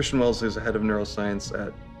 Christian Wellesley is the head of neuroscience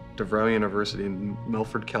at DeVry University in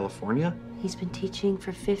Milford, California? He's been teaching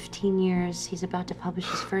for 15 years. He's about to publish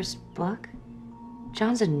his first book.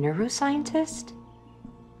 John's a neuroscientist?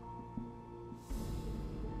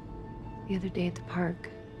 The other day at the park,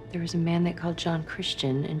 there was a man that called John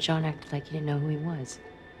Christian, and John acted like he didn't know who he was.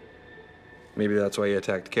 Maybe that's why he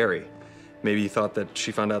attacked Carrie. Maybe he thought that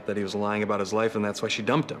she found out that he was lying about his life and that's why she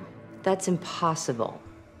dumped him. That's impossible.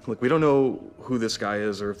 Look, we don't know who this guy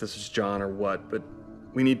is or if this is John or what, but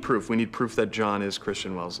we need proof. We need proof that John is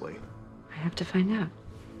Christian Wellesley. I have to find out.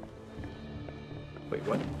 Wait,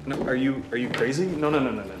 what? No, are you crazy? No.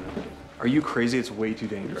 Are you crazy? It's way too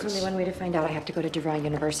dangerous. There's only one way to find out. I have to go to DeVry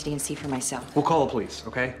University and see for myself. We'll call the police,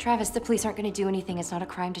 okay? Travis, the police aren't going to do anything. It's not a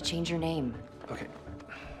crime to change your name. Okay,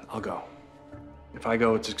 I'll go. If I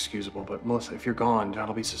go, it's excusable, but Melissa, if you're gone, John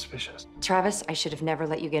will be suspicious. Travis, I should have never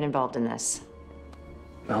let you get involved in this.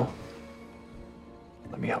 No?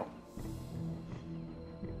 Let me help.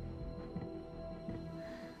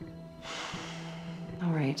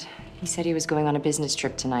 All right. He said he was going on a business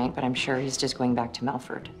trip tonight, but I'm sure he's just going back to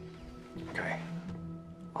Melford. Okay.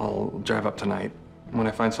 I'll drive up tonight. When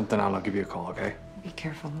I find something out, I'll give you a call, okay? Be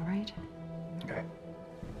careful, all right? Okay.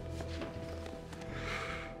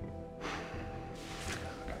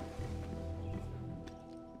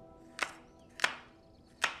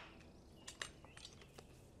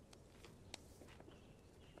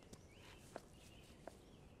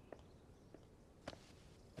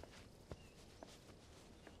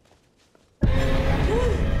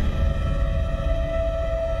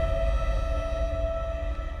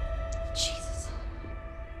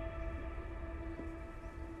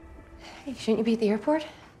 Hey, shouldn't you be at the airport?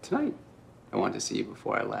 Tonight, I wanted to see you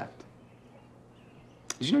before I left.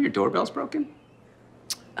 Did you know your doorbell's broken?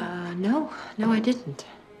 No, I didn't.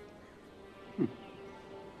 Mind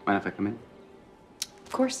if I come in?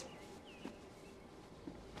 Of course.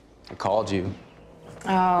 I called you.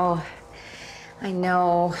 Oh, I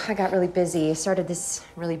know. I got really busy. I started this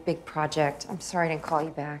really big project. I'm sorry I didn't call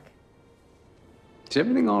you back. Is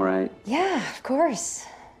everything all right? Yeah, of course.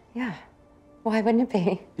 Yeah. Why wouldn't it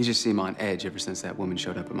be? You just seem on edge ever since that woman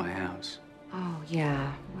showed up at my house. Oh,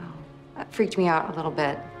 yeah. Well, that freaked me out a little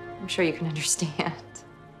bit. I'm sure you can understand.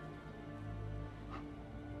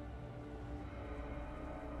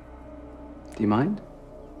 Do you mind?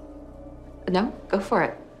 No, go for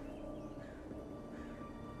it.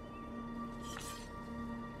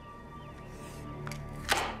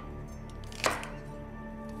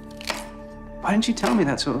 Why didn't you tell me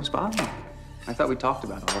that's what was bothering you? I thought we talked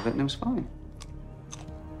about all of it and it was fine.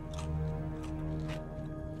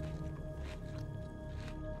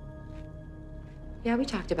 Yeah, we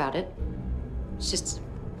talked about it. It's just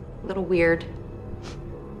a little weird.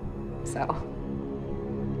 So.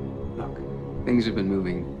 Look, things have been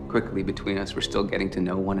moving quickly between us. We're still getting to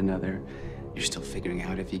know one another. You're still figuring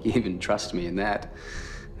out if you can even trust me, and that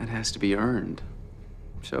has to be earned.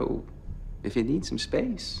 So, if you need some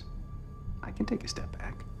space, I can take a step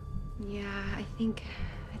back. Yeah, I think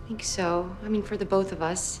so. I mean, for the both of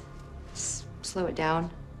us, slow it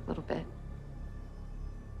down a little bit.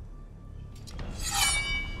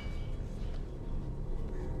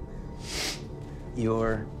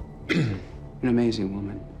 You're an amazing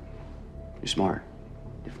woman. You're smart,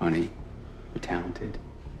 you're funny, you're talented,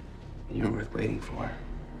 and you're worth waiting for.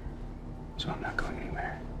 So I'm not going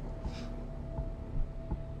anywhere.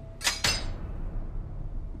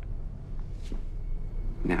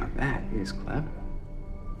 Now that is clever.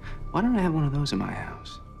 Why don't I have one of those in my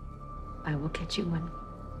house? I will get you one.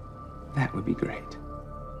 That would be great.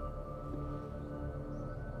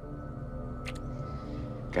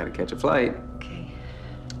 Gotta catch a flight. Okay.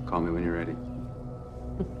 Call me when you're ready.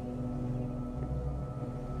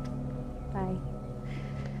 Bye.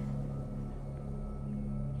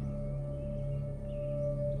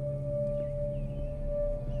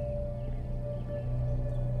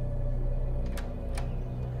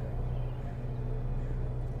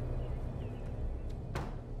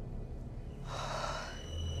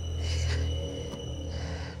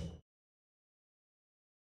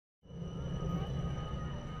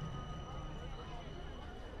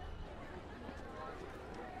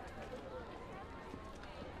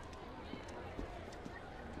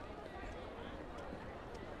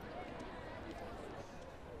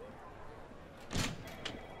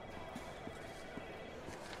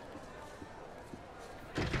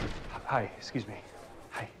 Hi, excuse me.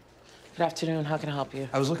 Hi. Good afternoon. How can I help you?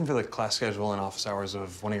 I was looking for the class schedule and office hours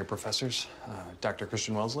of one of your professors, Dr.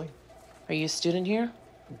 Christian Wellesley. Are you a student here?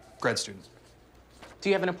 Grad student. Do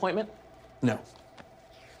you have an appointment? No.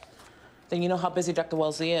 Then you know how busy Dr.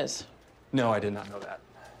 Wellesley is. No, I did not know that.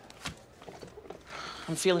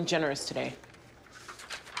 I'm feeling generous today.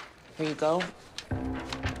 Here you go.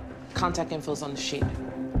 Contact info's on the sheet.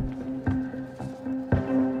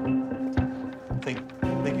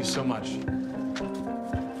 Thank you so much.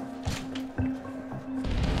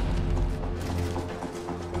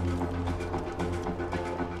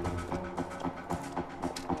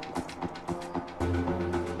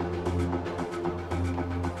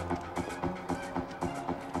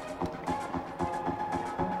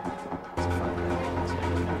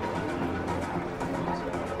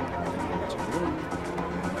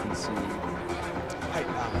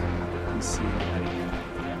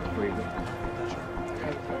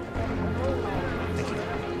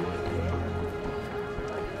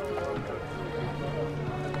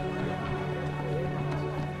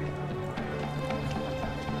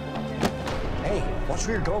 Watch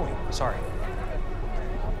where you're going. Sorry.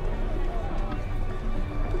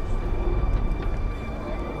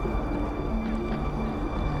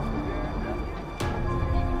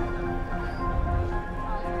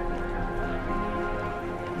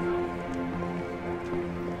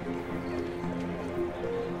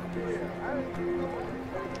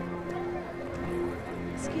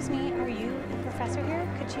 Excuse me, are you the professor here?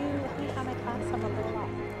 Could you let me have my class? I'm a little off.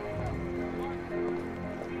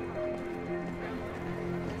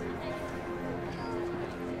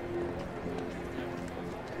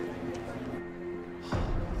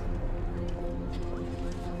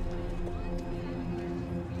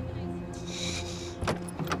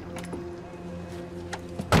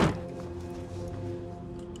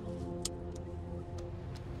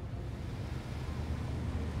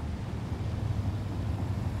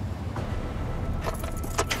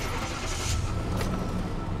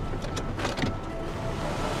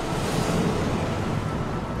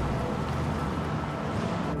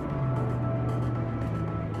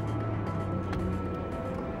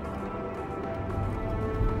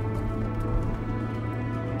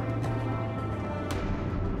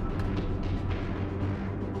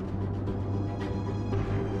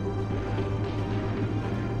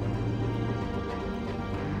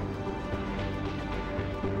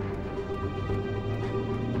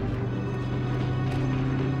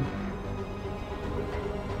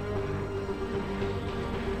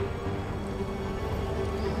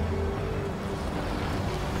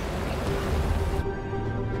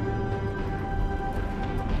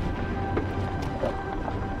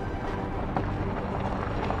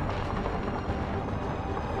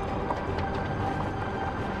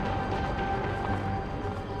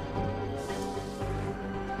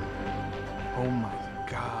 Oh my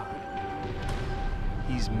God.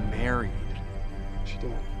 He's married. She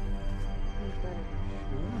did.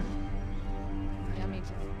 Yeah, me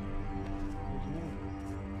too.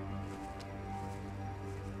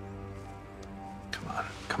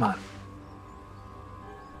 Come on.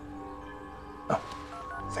 Oh,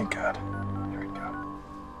 thank God. There we go.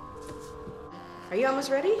 Are you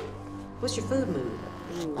almost ready? What's your food mood?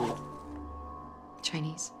 Ooh.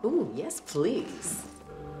 Chinese. Ooh, yes, please.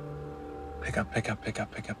 Pick up.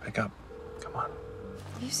 Come on.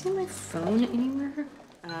 Have you seen my phone anywhere?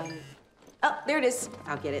 Oh, there it is.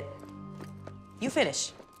 I'll get it. You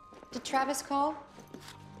finish. Did Travis call?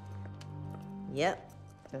 Yep,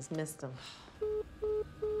 just missed him.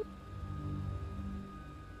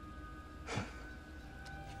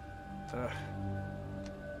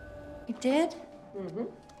 You did? Mm-hmm.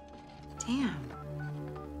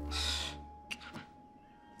 Damn.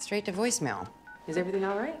 Straight to voicemail. Is everything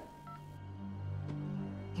all right?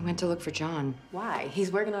 He went to look for John. Why?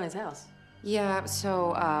 He's working on his house. Yeah,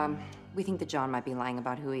 so, we think that John might be lying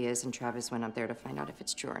about who he is, and Travis went up there to find out if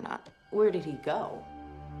it's true or not. Where did he go?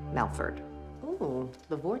 Melford. Ooh,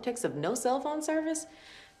 the vortex of no cell phone service?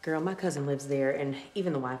 Girl, my cousin lives there, and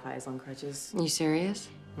even the Wi-Fi is on crutches. You serious?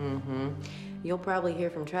 Mm-hmm. You'll probably hear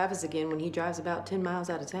from Travis again when he drives about 10 miles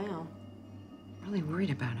out of town. I'm really worried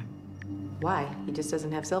about him. Why? He just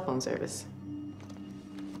doesn't have cell phone service.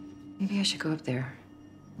 Maybe I should go up there.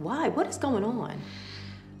 Why? What is going on?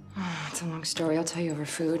 It's a long story. I'll tell you over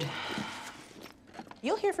food.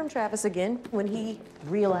 You'll hear from Travis again when he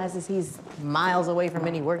realizes he's miles away from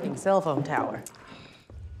any working cell phone tower.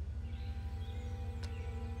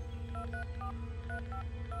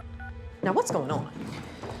 Now, what's going on?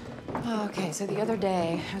 Oh, okay, so the other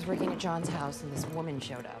day, I was working at John's house and this woman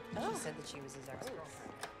showed up. She said that she was his ex-girlfriend.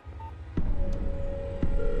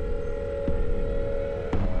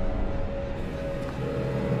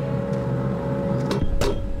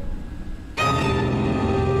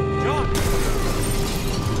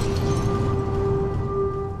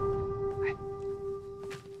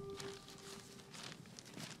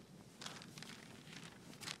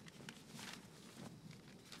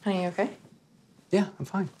 Honey, you okay? Yeah, I'm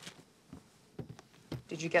fine.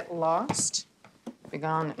 Did you get lost? Been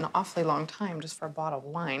gone an awfully long time just for a bottle of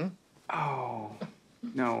wine. Oh,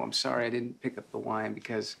 no, I'm sorry. I didn't pick up the wine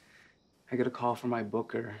because I got a call from my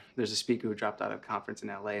booker. There's a speaker who dropped out of a conference in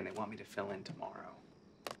LA and they want me to fill in tomorrow.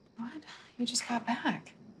 What? You just got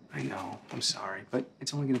back. I know. I'm sorry, but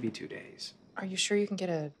it's only going to be 2 days. Are you sure you can get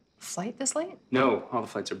a flight this late? No, all the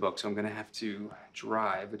flights are booked, so I'm going to have to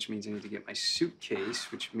drive, which means I need to get my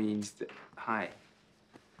suitcase, which means that... Hi.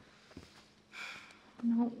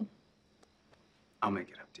 No. I'll make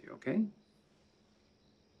it up to you, okay?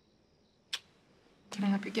 Can I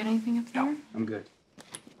help you get anything up there? No, I'm good.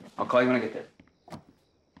 I'll call you when I get there.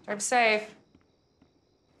 Drive safe.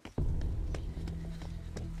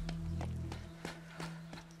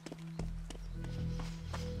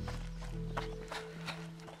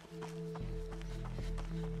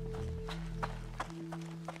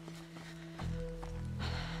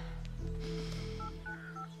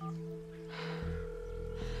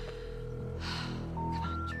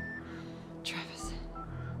 Travis.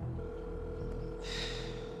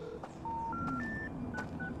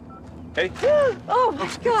 Hey. Oh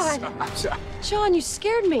my God. I'm sorry. John, you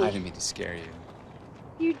scared me. I didn't mean to scare you.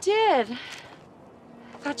 You did.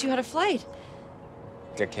 I thought you had a flight.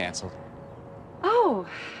 Got canceled. Oh,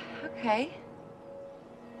 okay.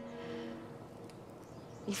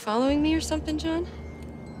 You following me or something, John?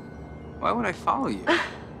 Why would I follow you? I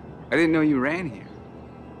didn't know you ran here.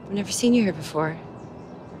 I've never seen you here before.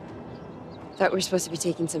 Thought we were supposed to be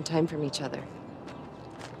taking some time from each other.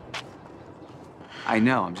 I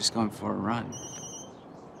know. I'm just going for a run.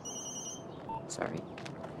 Sorry.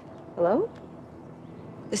 Hello?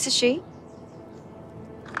 This is she?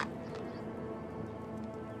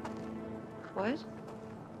 What?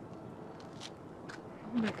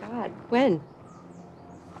 Oh my God. When?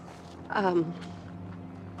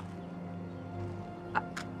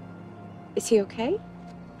 Is he okay?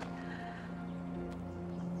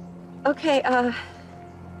 Okay, yeah,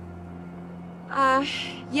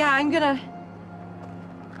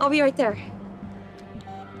 I'll be right there.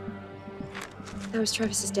 That was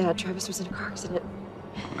Travis's dad. Travis was in a car accident.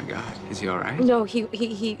 Oh my God. Is he all right? No,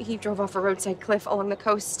 he drove off a roadside cliff along the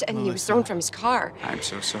coast and he was thrown from his car. I'm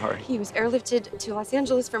so sorry. He was airlifted to Los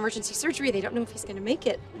Angeles for emergency surgery. They don't know if he's gonna make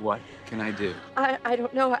it. What can I do? I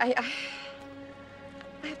don't know. I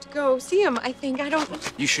have to go see him, I think. I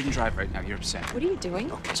don't... You shouldn't drive right now. You're upset. What are you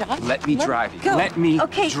doing, John? Let me drive you. Go. Let me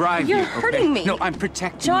Okay, drive you. you're hurting me. No, I'm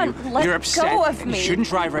protecting John, you. let You're upset. go of and me. You shouldn't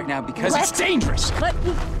drive right now because it's dangerous. Let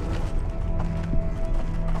me...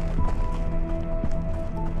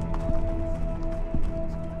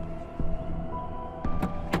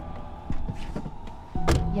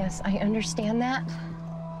 Yes, I understand that.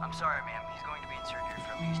 I'm sorry, ma'am. He's going to be in surgery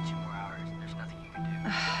for at least 2 more hours. There's nothing you can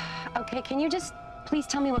do. Okay, can you just please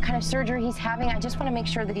tell me what kind of surgery he's having? I just want to make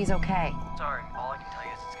sure that he's okay. Sorry. All I can tell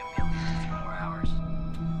you is it's going to be at least a few more hours.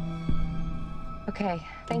 Okay,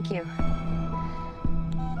 thank you.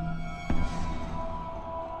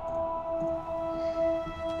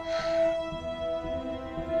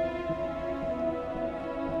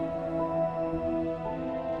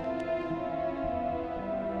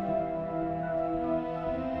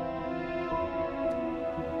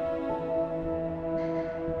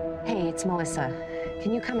 Hey, it's Melissa.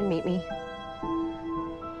 Can you come and meet me?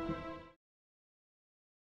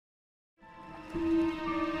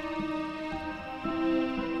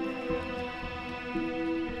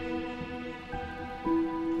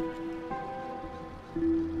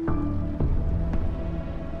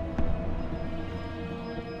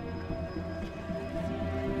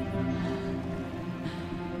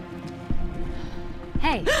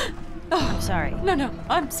 Hey. Oh, I'm sorry. No,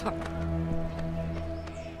 I'm sorry.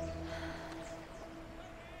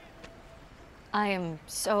 I am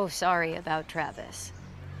so sorry about Travis.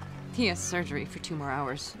 He has surgery for 2 more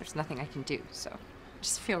hours. There's nothing I can do, so I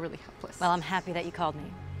just feel really helpless. Well, I'm happy that you called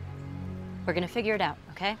me. We're gonna figure it out,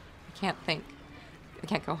 okay? I can't think. I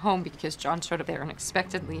can't go home because John showed up there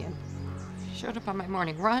unexpectedly and showed up on my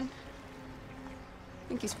morning run. I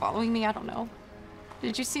think he's following me, I don't know.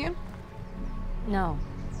 Did you see him? No.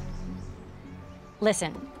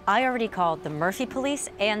 Listen, I already called the Murphy police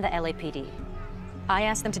and the LAPD. I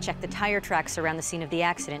asked them to check the tire tracks around the scene of the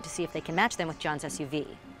accident to see if they can match them with John's SUV.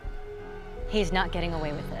 He's not getting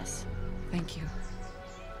away with this. Thank you.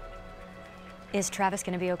 Is Travis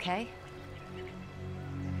gonna be okay?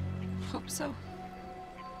 Hope so.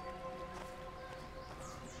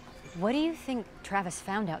 What do you think Travis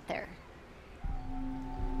found out there?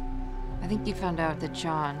 I think he found out that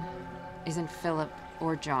John isn't Philip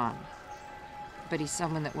or John, but he's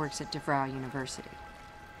someone that works at DeVry University.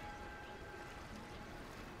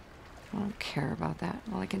 I don't care about that.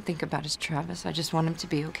 All I can think about is Travis. I just want him to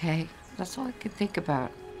be okay. That's all I can think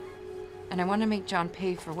about. And I want to make John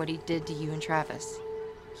pay for what he did to you and Travis.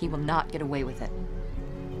 He will not get away with it.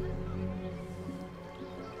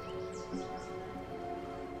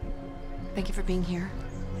 Thank you for being here.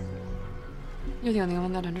 You're the only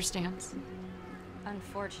one that understands.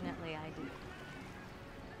 Unfortunately, I do.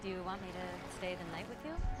 Do you want me to stay the night with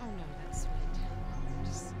you? Oh, no, that's sweet. I'm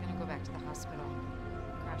just gonna go back to the hospital.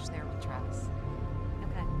 Crash there with Travis.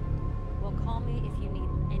 Okay. Well, call me if you need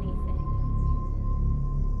anything.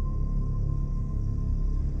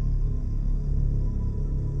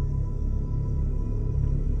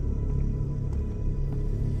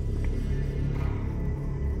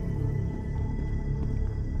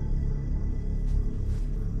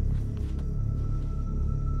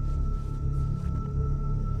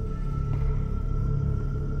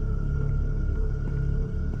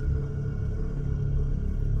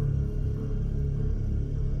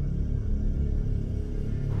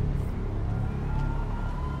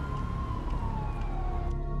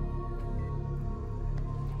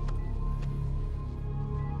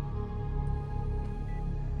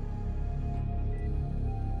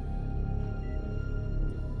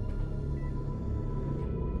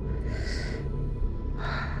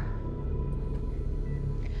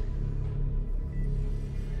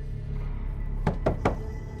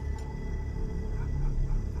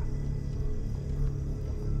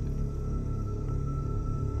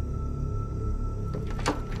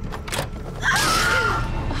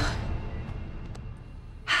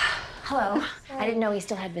 Hello. I didn't know he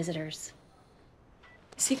still had visitors.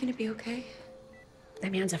 Is he gonna be okay?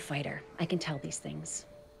 That man's a fighter. I can tell these things.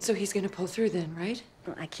 So he's gonna pull through then, right?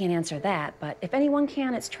 Well, I can't answer that, but if anyone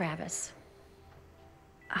can, it's Travis.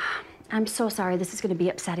 I'm so sorry. This is going to be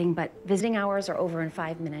upsetting, but visiting hours are over in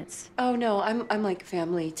 5 minutes. Oh no, I'm like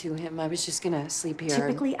family to him. I was just gonna sleep here.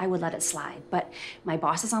 Typically, I would let it slide, but my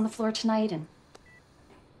boss is on the floor tonight, and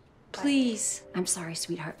please. I'm sorry,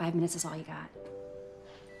 sweetheart. 5 minutes is all you got.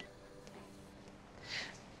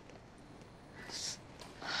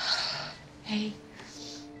 Hey,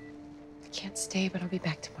 I can't stay, but I'll be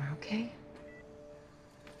back tomorrow, okay?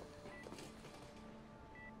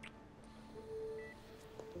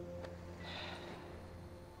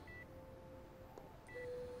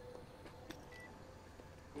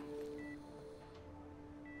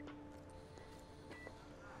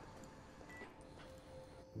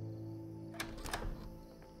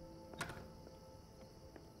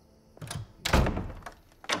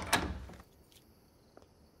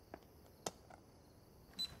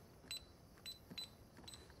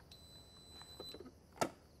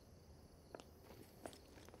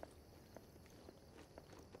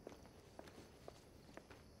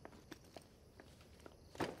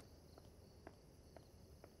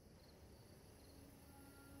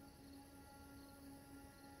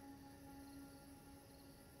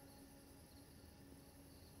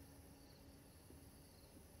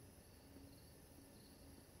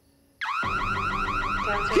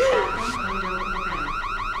 Cancel chat window event.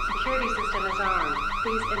 Security system is armed.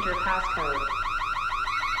 Please enter passcode.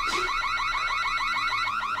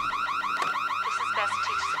 This is Best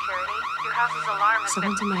Teach Security. Your house's alarm has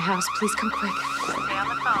Someone's in my house. Please come quick. Stay on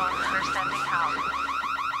the phone. We're sending help.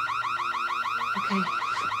 Okay.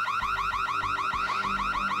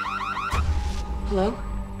 Hello?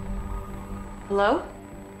 Hello?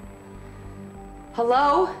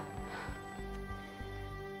 Hello?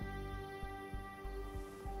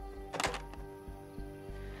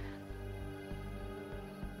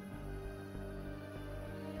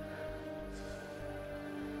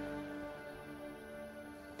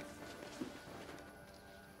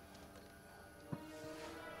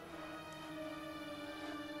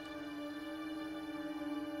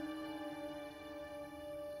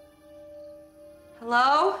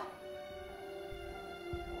 Hello?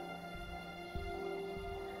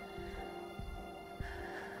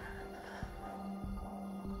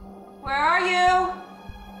 Where are you?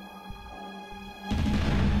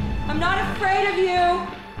 I'm not afraid of you.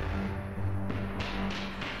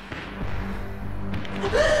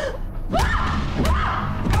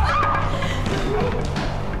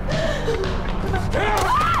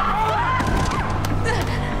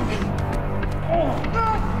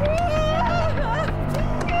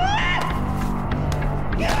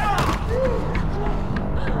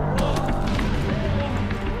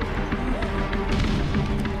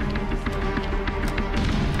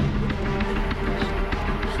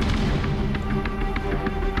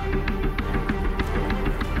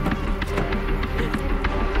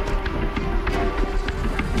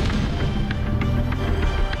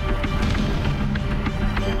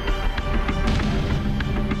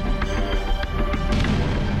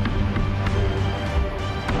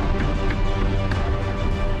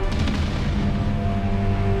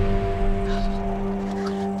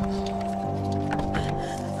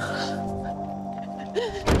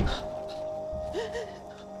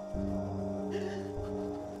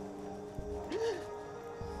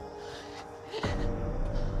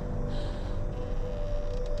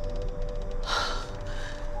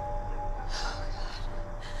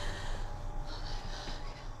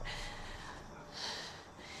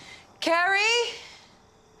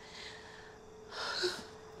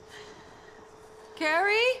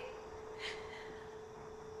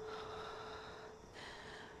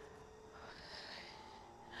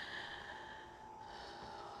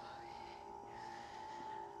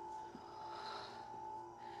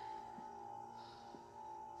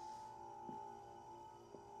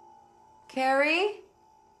 Carrie?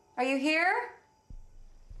 Are you here?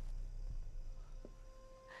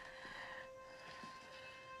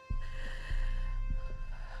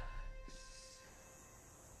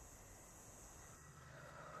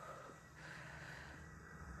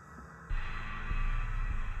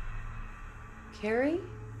 Carrie?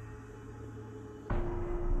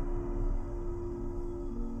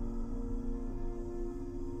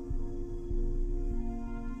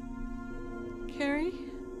 Carrie?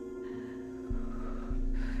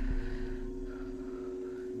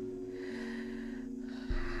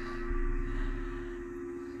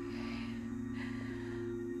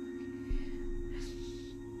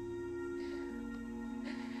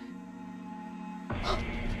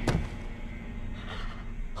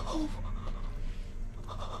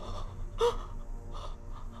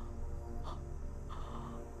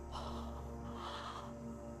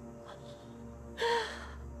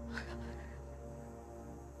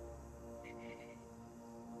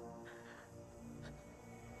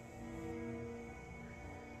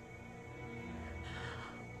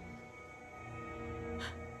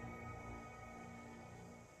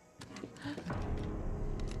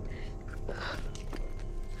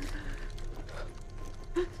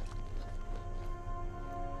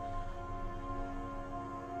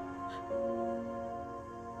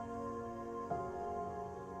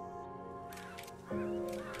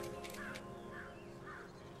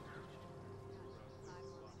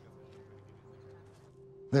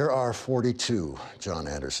 There are 42 John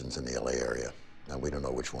Andersons in the LA area, and we don't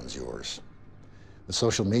know which one's yours. The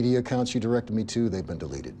social media accounts you directed me to, they've been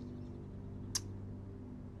deleted.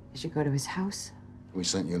 Did you go to his house? We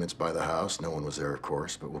sent units by the house. No one was there, of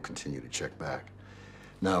course, but we'll continue to check back.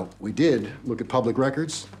 Now, we did look at public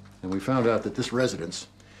records, and we found out that this residence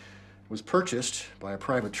was purchased by a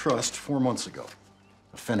private trust 4 months ago,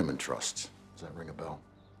 a Fenneman Trust. Does that ring a bell?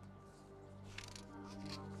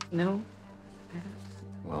 No.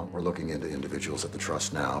 Well, we're looking into individuals at the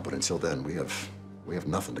trust now, but until then, we have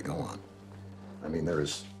nothing to go on. I mean, there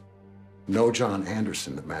is no John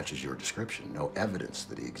Anderson that matches your description, no evidence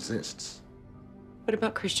that he exists. What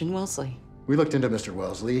about Christian Wellesley? We looked into Mr.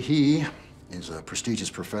 Wellesley. He is a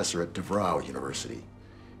prestigious professor at DeVry University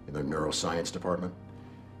in the neuroscience department.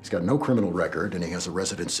 He's got no criminal record, and he has a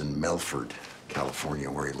residence in Melford, California,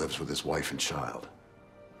 where he lives with his wife and child.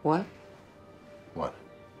 What? What?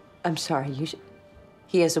 I'm sorry,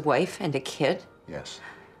 he has a wife and a kid? Yes.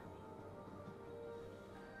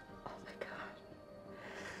 Oh my God.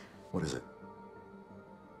 What is it?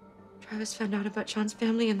 Travis found out about John's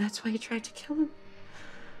family, and that's why he tried to kill him.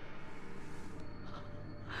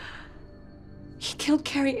 He killed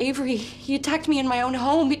Carrie Avery. He attacked me in my own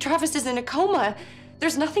home. Travis is in a coma.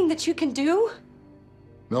 There's nothing that you can do?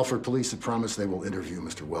 Melford police have promised they will interview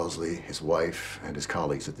Mr. Wellesley, his wife, and his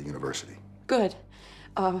colleagues at the university. Good.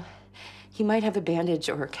 He might have a bandage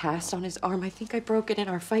or a cast on his arm. I think I broke it in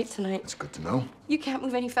our fight tonight. That's good to know. You can't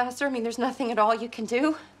move any faster. I mean, there's nothing at all you can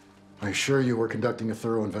do. I assure you we're conducting a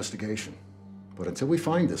thorough investigation. But until we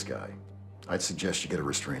find this guy, I'd suggest you get a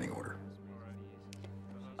restraining order.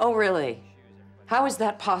 Oh, really? How is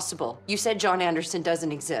that possible? You said John Anderson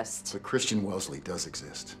doesn't exist. But Christian Wellesley does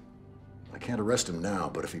exist. I can't arrest him now,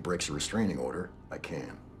 but if he breaks a restraining order, I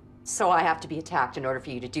can. So I have to be attacked in order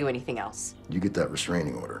for you to do anything else? You get that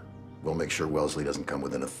restraining order. We'll make sure Wellesley doesn't come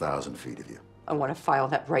within 1,000 feet of you. I want to file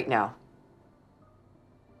that right now.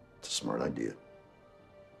 It's a smart idea.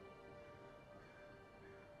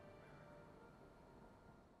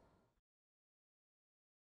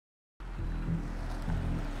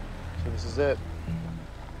 So this is it.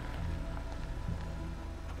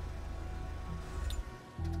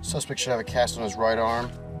 Suspect should have a cast on his right arm.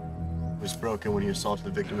 It was broken when he assaulted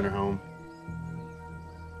the victim in her home.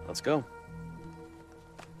 Let's go.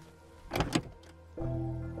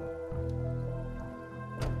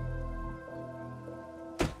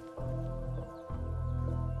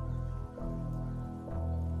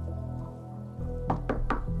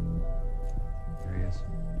 There he is.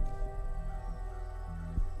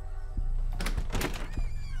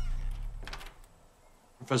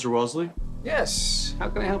 Professor Wellesley? Yes. How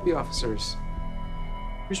can I help you, officers?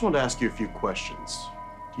 I just wanted to ask you a few questions.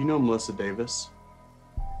 Do you know Melissa Davis?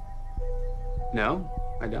 No,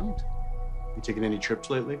 I don't. You taken any trips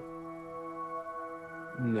lately?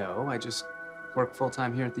 No, I just work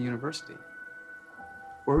full-time here at the university.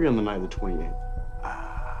 Where were you on the night of the 28th?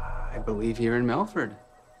 I believe here in Melford.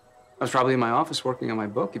 I was probably in my office working on my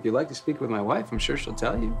book. If you'd like to speak with my wife, I'm sure she'll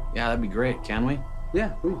tell you. Yeah, that'd be great. Can we?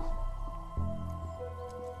 Yeah, please.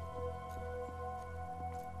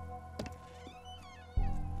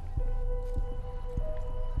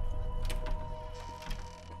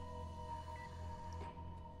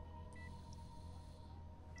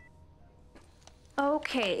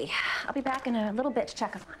 Okay, I'll be back in a little bit to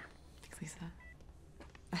check up on him. Thanks, Lisa.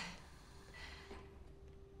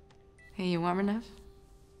 Hey, you warm enough?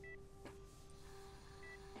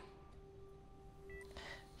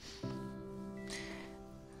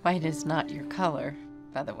 White is not your color,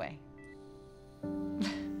 by the way.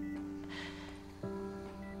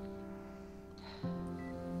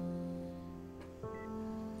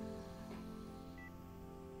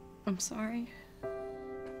 I'm sorry.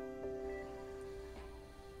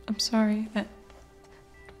 I'm sorry that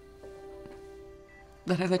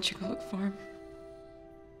I let you go look for him.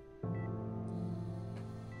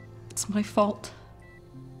 It's my fault.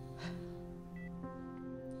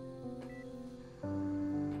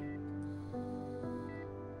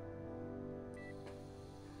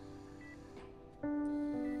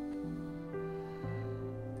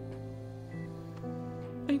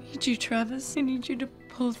 I need you, Travis. I need you to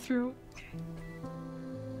pull through, okay?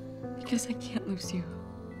 Because I can't lose you.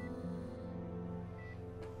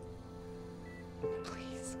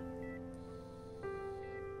 Please.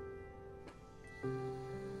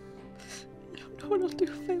 I don't know what I'll do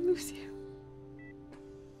if I lose you.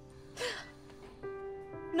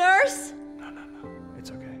 Nurse! No.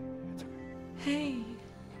 It's okay. It's okay. Hey.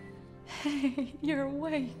 Hey, you're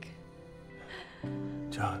awake.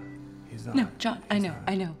 John, he's not. No, John, I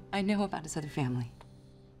know about his other family.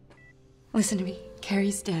 Listen to me.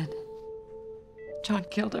 Carrie's dead. John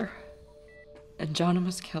killed her. And John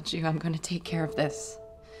almost killed you. I'm gonna take care of this.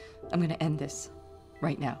 I'm gonna end this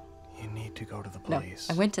right now. You need to go to the No, police.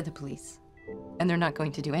 I went to the police. And they're not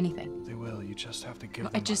going to do anything. They will. You just have to give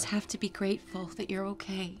them. I just have to be grateful that you're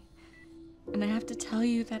okay. And I have to tell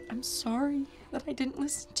you that I'm sorry that I didn't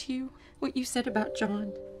listen to you, what you said about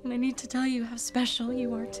John. And I need to tell you how special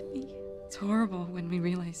you are to me. It's horrible when we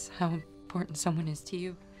realize how important someone is to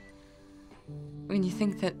you. When you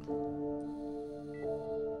think that...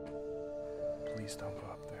 Please don't go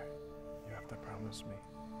up there. You have to promise me.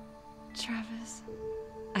 Travis,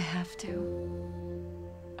 I have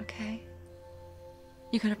to. Okay?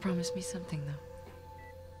 You gotta promise me something, though.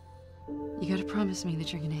 You gotta promise me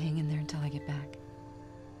that you're gonna hang in there until I get back.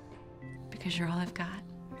 Because you're all I've got.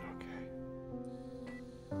 Okay.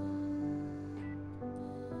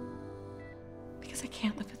 Because I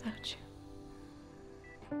can't live without you.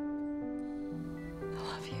 I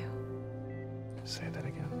love you. Say that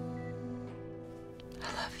again.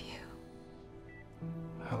 I love you.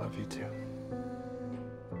 I love you too.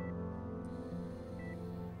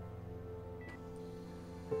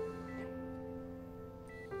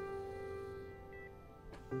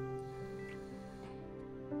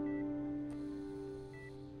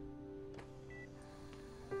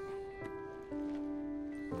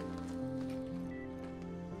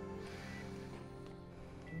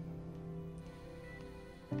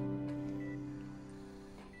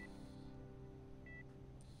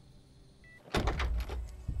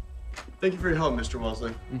 Thank you for your help, Mr.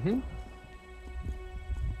 Wellesley. Mm-hmm.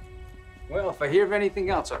 Well, if I hear of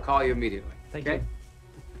anything else, I'll call you immediately. Thank okay?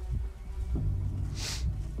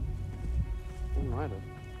 He might have.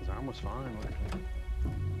 His arm was fine.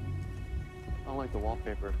 I don't like the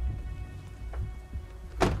wallpaper.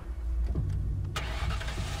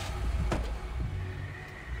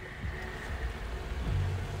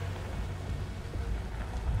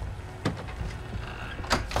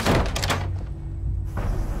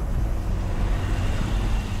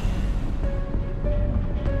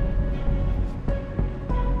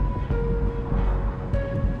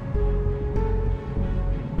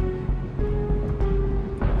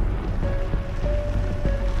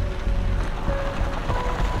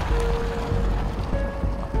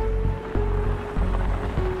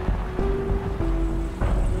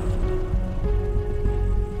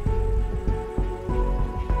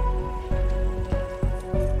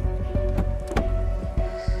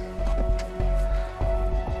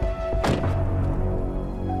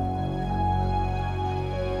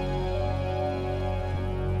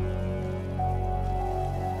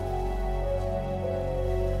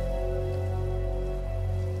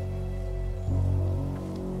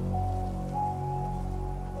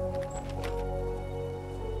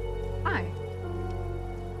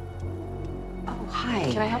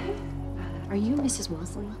 Hi. Can I help you? Are you Mrs.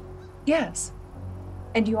 Wellesley? Yes.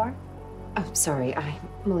 And you are? Oh, sorry. I'm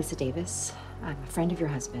Melissa Davis. I'm a friend of your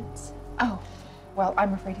husband's. Oh, well,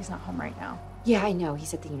 I'm afraid he's not home right now. Yeah, I know.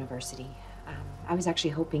 He's at the university. I was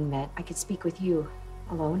actually hoping that I could speak with you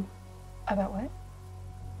alone. About what?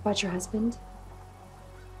 About your husband.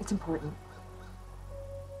 It's important.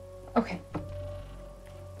 Okay.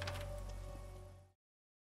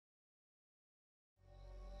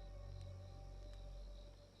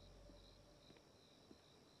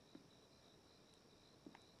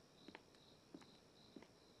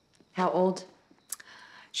 How old?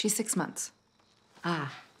 She's 6 months.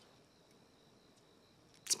 Ah.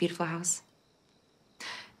 It's a beautiful house.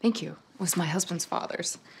 Thank you. It was my husband's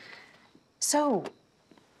father's. So,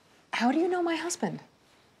 how do you know my husband?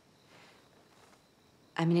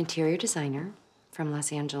 I'm an interior designer from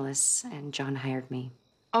Los Angeles, and John hired me.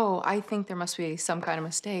 Oh, I think there must be some kind of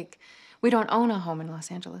mistake. We don't own a home in Los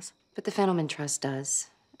Angeles. But the Fendelman Trust does,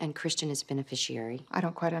 and Christian is a beneficiary. I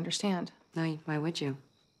don't quite understand. No, why would you?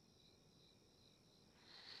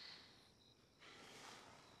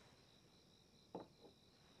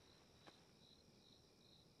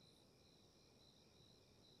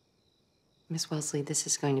 Miss Wellesley, this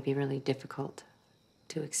is going to be really difficult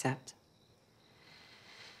to accept.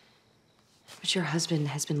 But your husband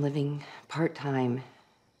has been living part-time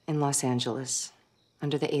in Los Angeles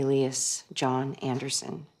under the alias John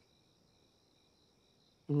Anderson.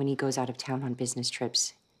 And when he goes out of town on business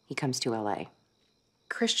trips, he comes to LA.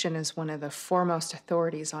 Christian is one of the foremost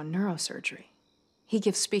authorities on neurosurgery. He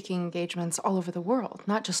gives speaking engagements all over the world,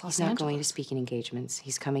 not just Los Angeles. He's not going to speaking engagements.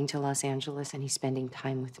 He's coming to Los Angeles and he's spending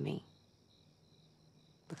time with me.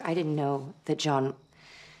 Look, I didn't know that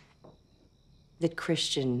that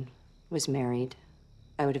Christian was married.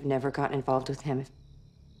 I would have never gotten involved with him if...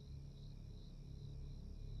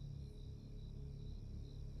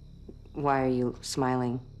 Why are you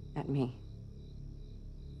smiling at me?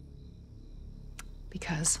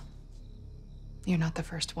 Because you're not the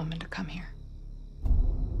first woman to come here.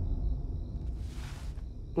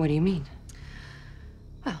 What do you mean?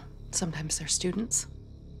 Well, sometimes they're students.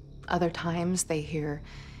 Other times they hear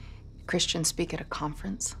Christian speak at a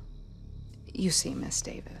conference. You see, Miss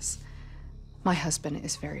Davis, my husband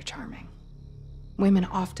is very charming. Women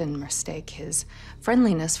often mistake his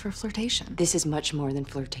friendliness for flirtation. This is much more than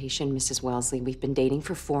flirtation, Mrs. Wellesley. We've been dating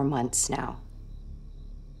for 4 months now.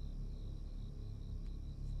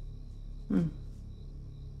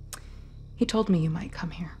 He told me you might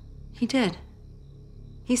come here. He did.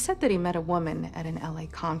 He said that he met a woman at an LA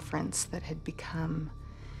conference that had become,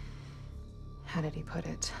 how did he put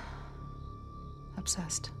it,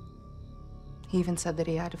 obsessed. He even said that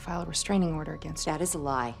he had to file a restraining order against her. That is a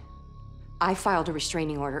lie. I filed a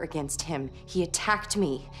restraining order against him. He attacked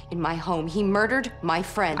me in my home. He murdered my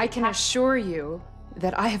friend. I can assure you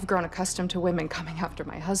that I have grown accustomed to women coming after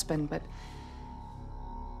my husband, but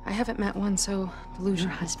I haven't met one so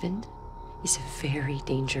delusional. Your husband is a very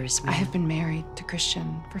dangerous man. I have been married to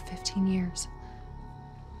Christian for 15 years.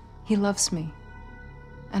 He loves me,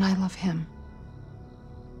 and I love him.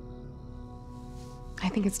 I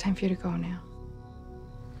think it's time for you to go now.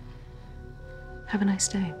 Have a nice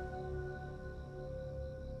day.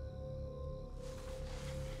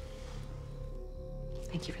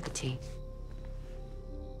 Thank you for the tea.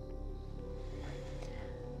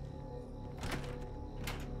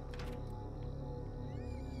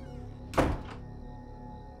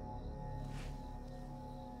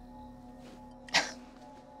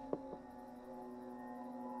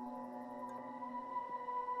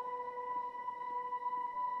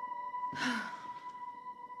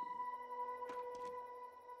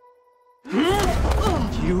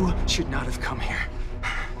 You should not have come here.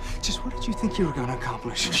 Just what did you think you were going to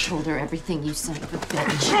accomplish? I told her everything, you son of a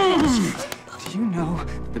bitch. Do you know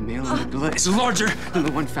that the male amygdala is larger than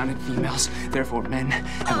the one found in females? Therefore, men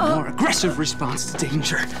have a more aggressive response to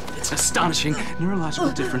danger. It's an astonishing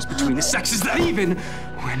neurological difference between the sexes that even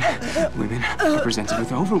when women are presented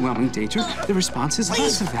with overwhelming danger, the response is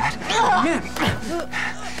less of that than men.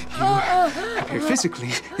 You appear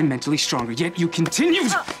physically and mentally stronger, yet you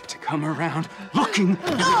continued to come around looking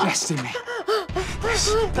for the best in me. This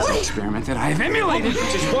is an experiment that I have emulated,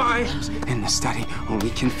 which is why in the study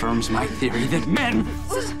only confirms my theory that men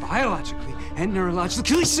are biologically and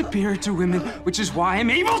neurologically superior to women, which is why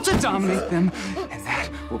I'm able to dominate them. And that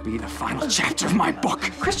will be the final chapter of my book.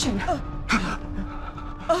 Christian!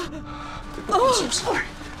 I'm so sorry.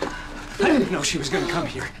 I didn't know she was going to come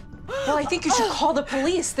here. Well, I think you should call the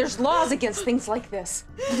police. There's laws against things like this.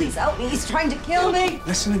 Please help me. He's trying to kill me.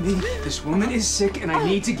 Listen to me. This woman is sick, and I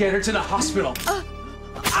need to get her to the hospital.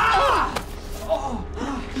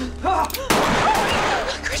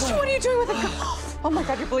 Christian, what are you doing with a gun? Oh my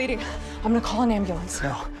God, you're bleeding. I'm gonna call an ambulance.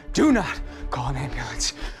 No, do not call an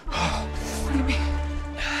ambulance. What do you mean?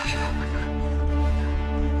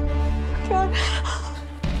 God.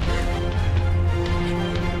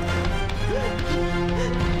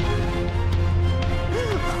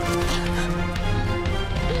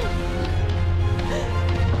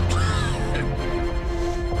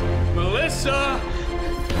 Melissa!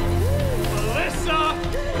 Melissa!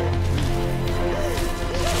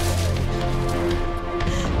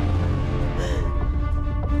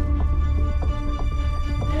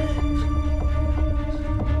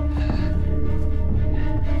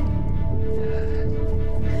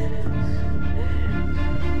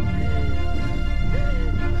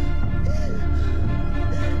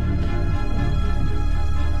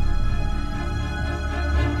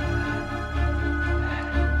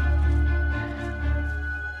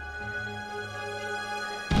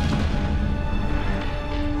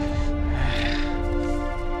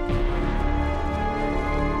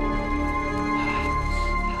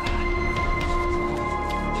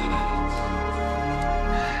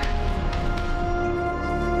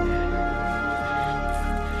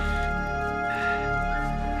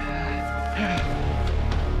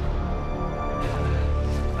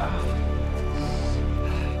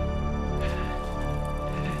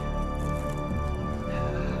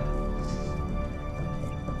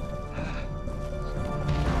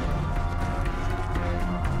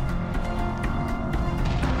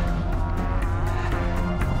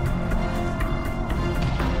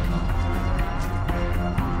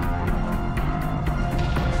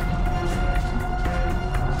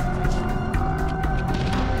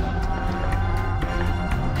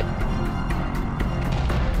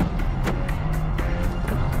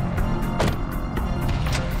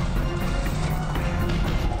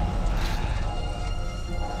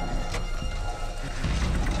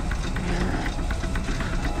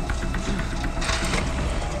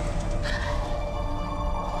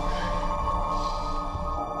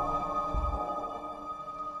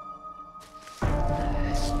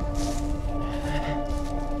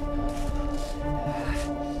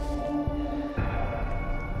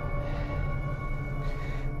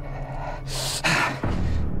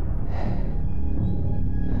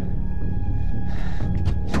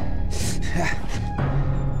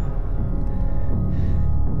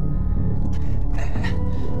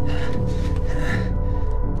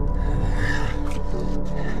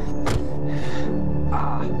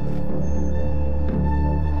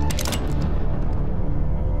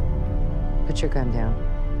 Put your gun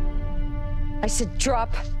down. I said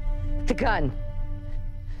drop the gun.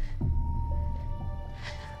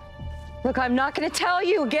 Look, I'm not gonna tell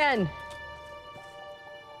you again.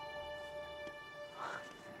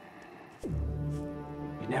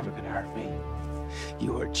 You're never gonna hurt me.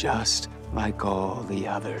 You are just like all the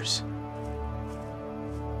others.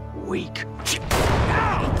 Weak.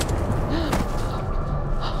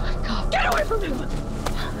 Oh my God. Get away from him!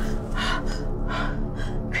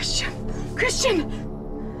 Christian!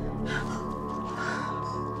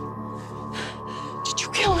 Did you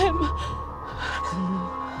kill him?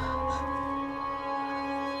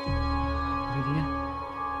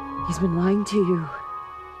 Olivia, he's been lying to you.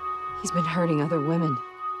 He's been hurting other women.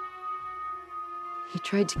 He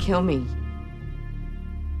tried to kill me.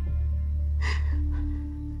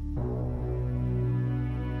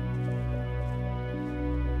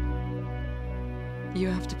 You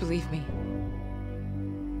have to believe me.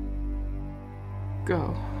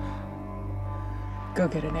 Go. Go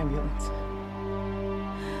get an ambulance.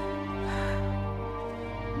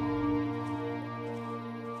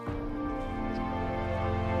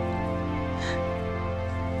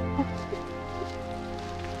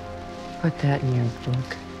 Put that in your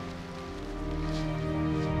book.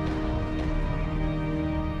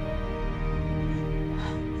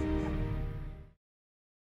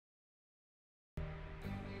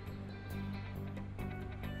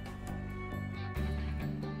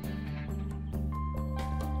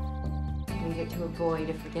 Leave it to a boy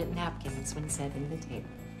to forget napkins when setting the table.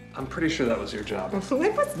 I'm pretty sure that was your job. It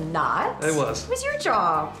was not. It was. It was your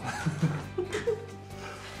job. You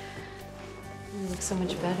look so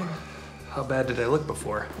much better. How bad did I look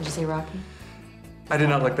before? Did you say Rocky? I did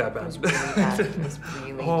not look that bad. It was really bad. It was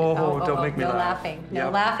really don't make me no laugh. laughing. No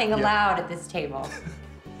Yep. laughing Yep. allowed at this table.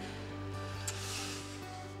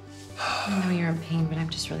 I know you're in pain, but I'm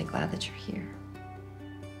just really glad that you're here.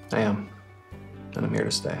 I am. And I'm here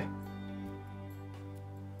to stay.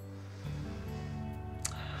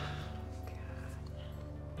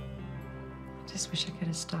 I just wish I could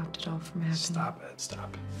have stopped it all from happening. Stop it,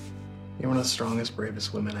 stop. You're one of the strongest,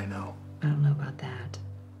 bravest women I know. I don't know about that.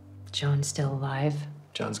 John's still alive.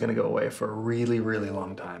 John's gonna go away for a really, really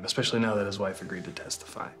long time, especially now that his wife agreed to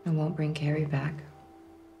testify. I won't bring Carrie back.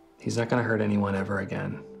 He's not gonna hurt anyone ever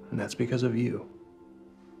again, and that's because of you.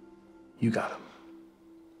 You got him.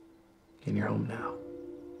 And you're home now.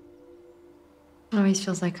 It always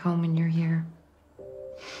feels like home when you're here.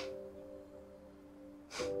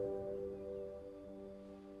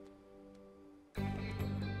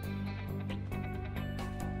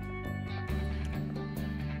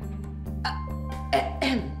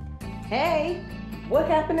 Hey, what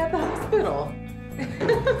happened at the hospital?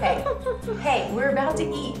 hey, we're about to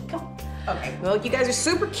eat. Come on. Okay, well, you guys are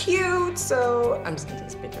super cute, so I'm just gonna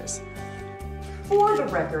take some pictures. For the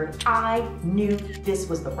record, I knew this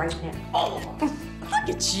was the right man all along. Look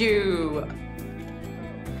at you.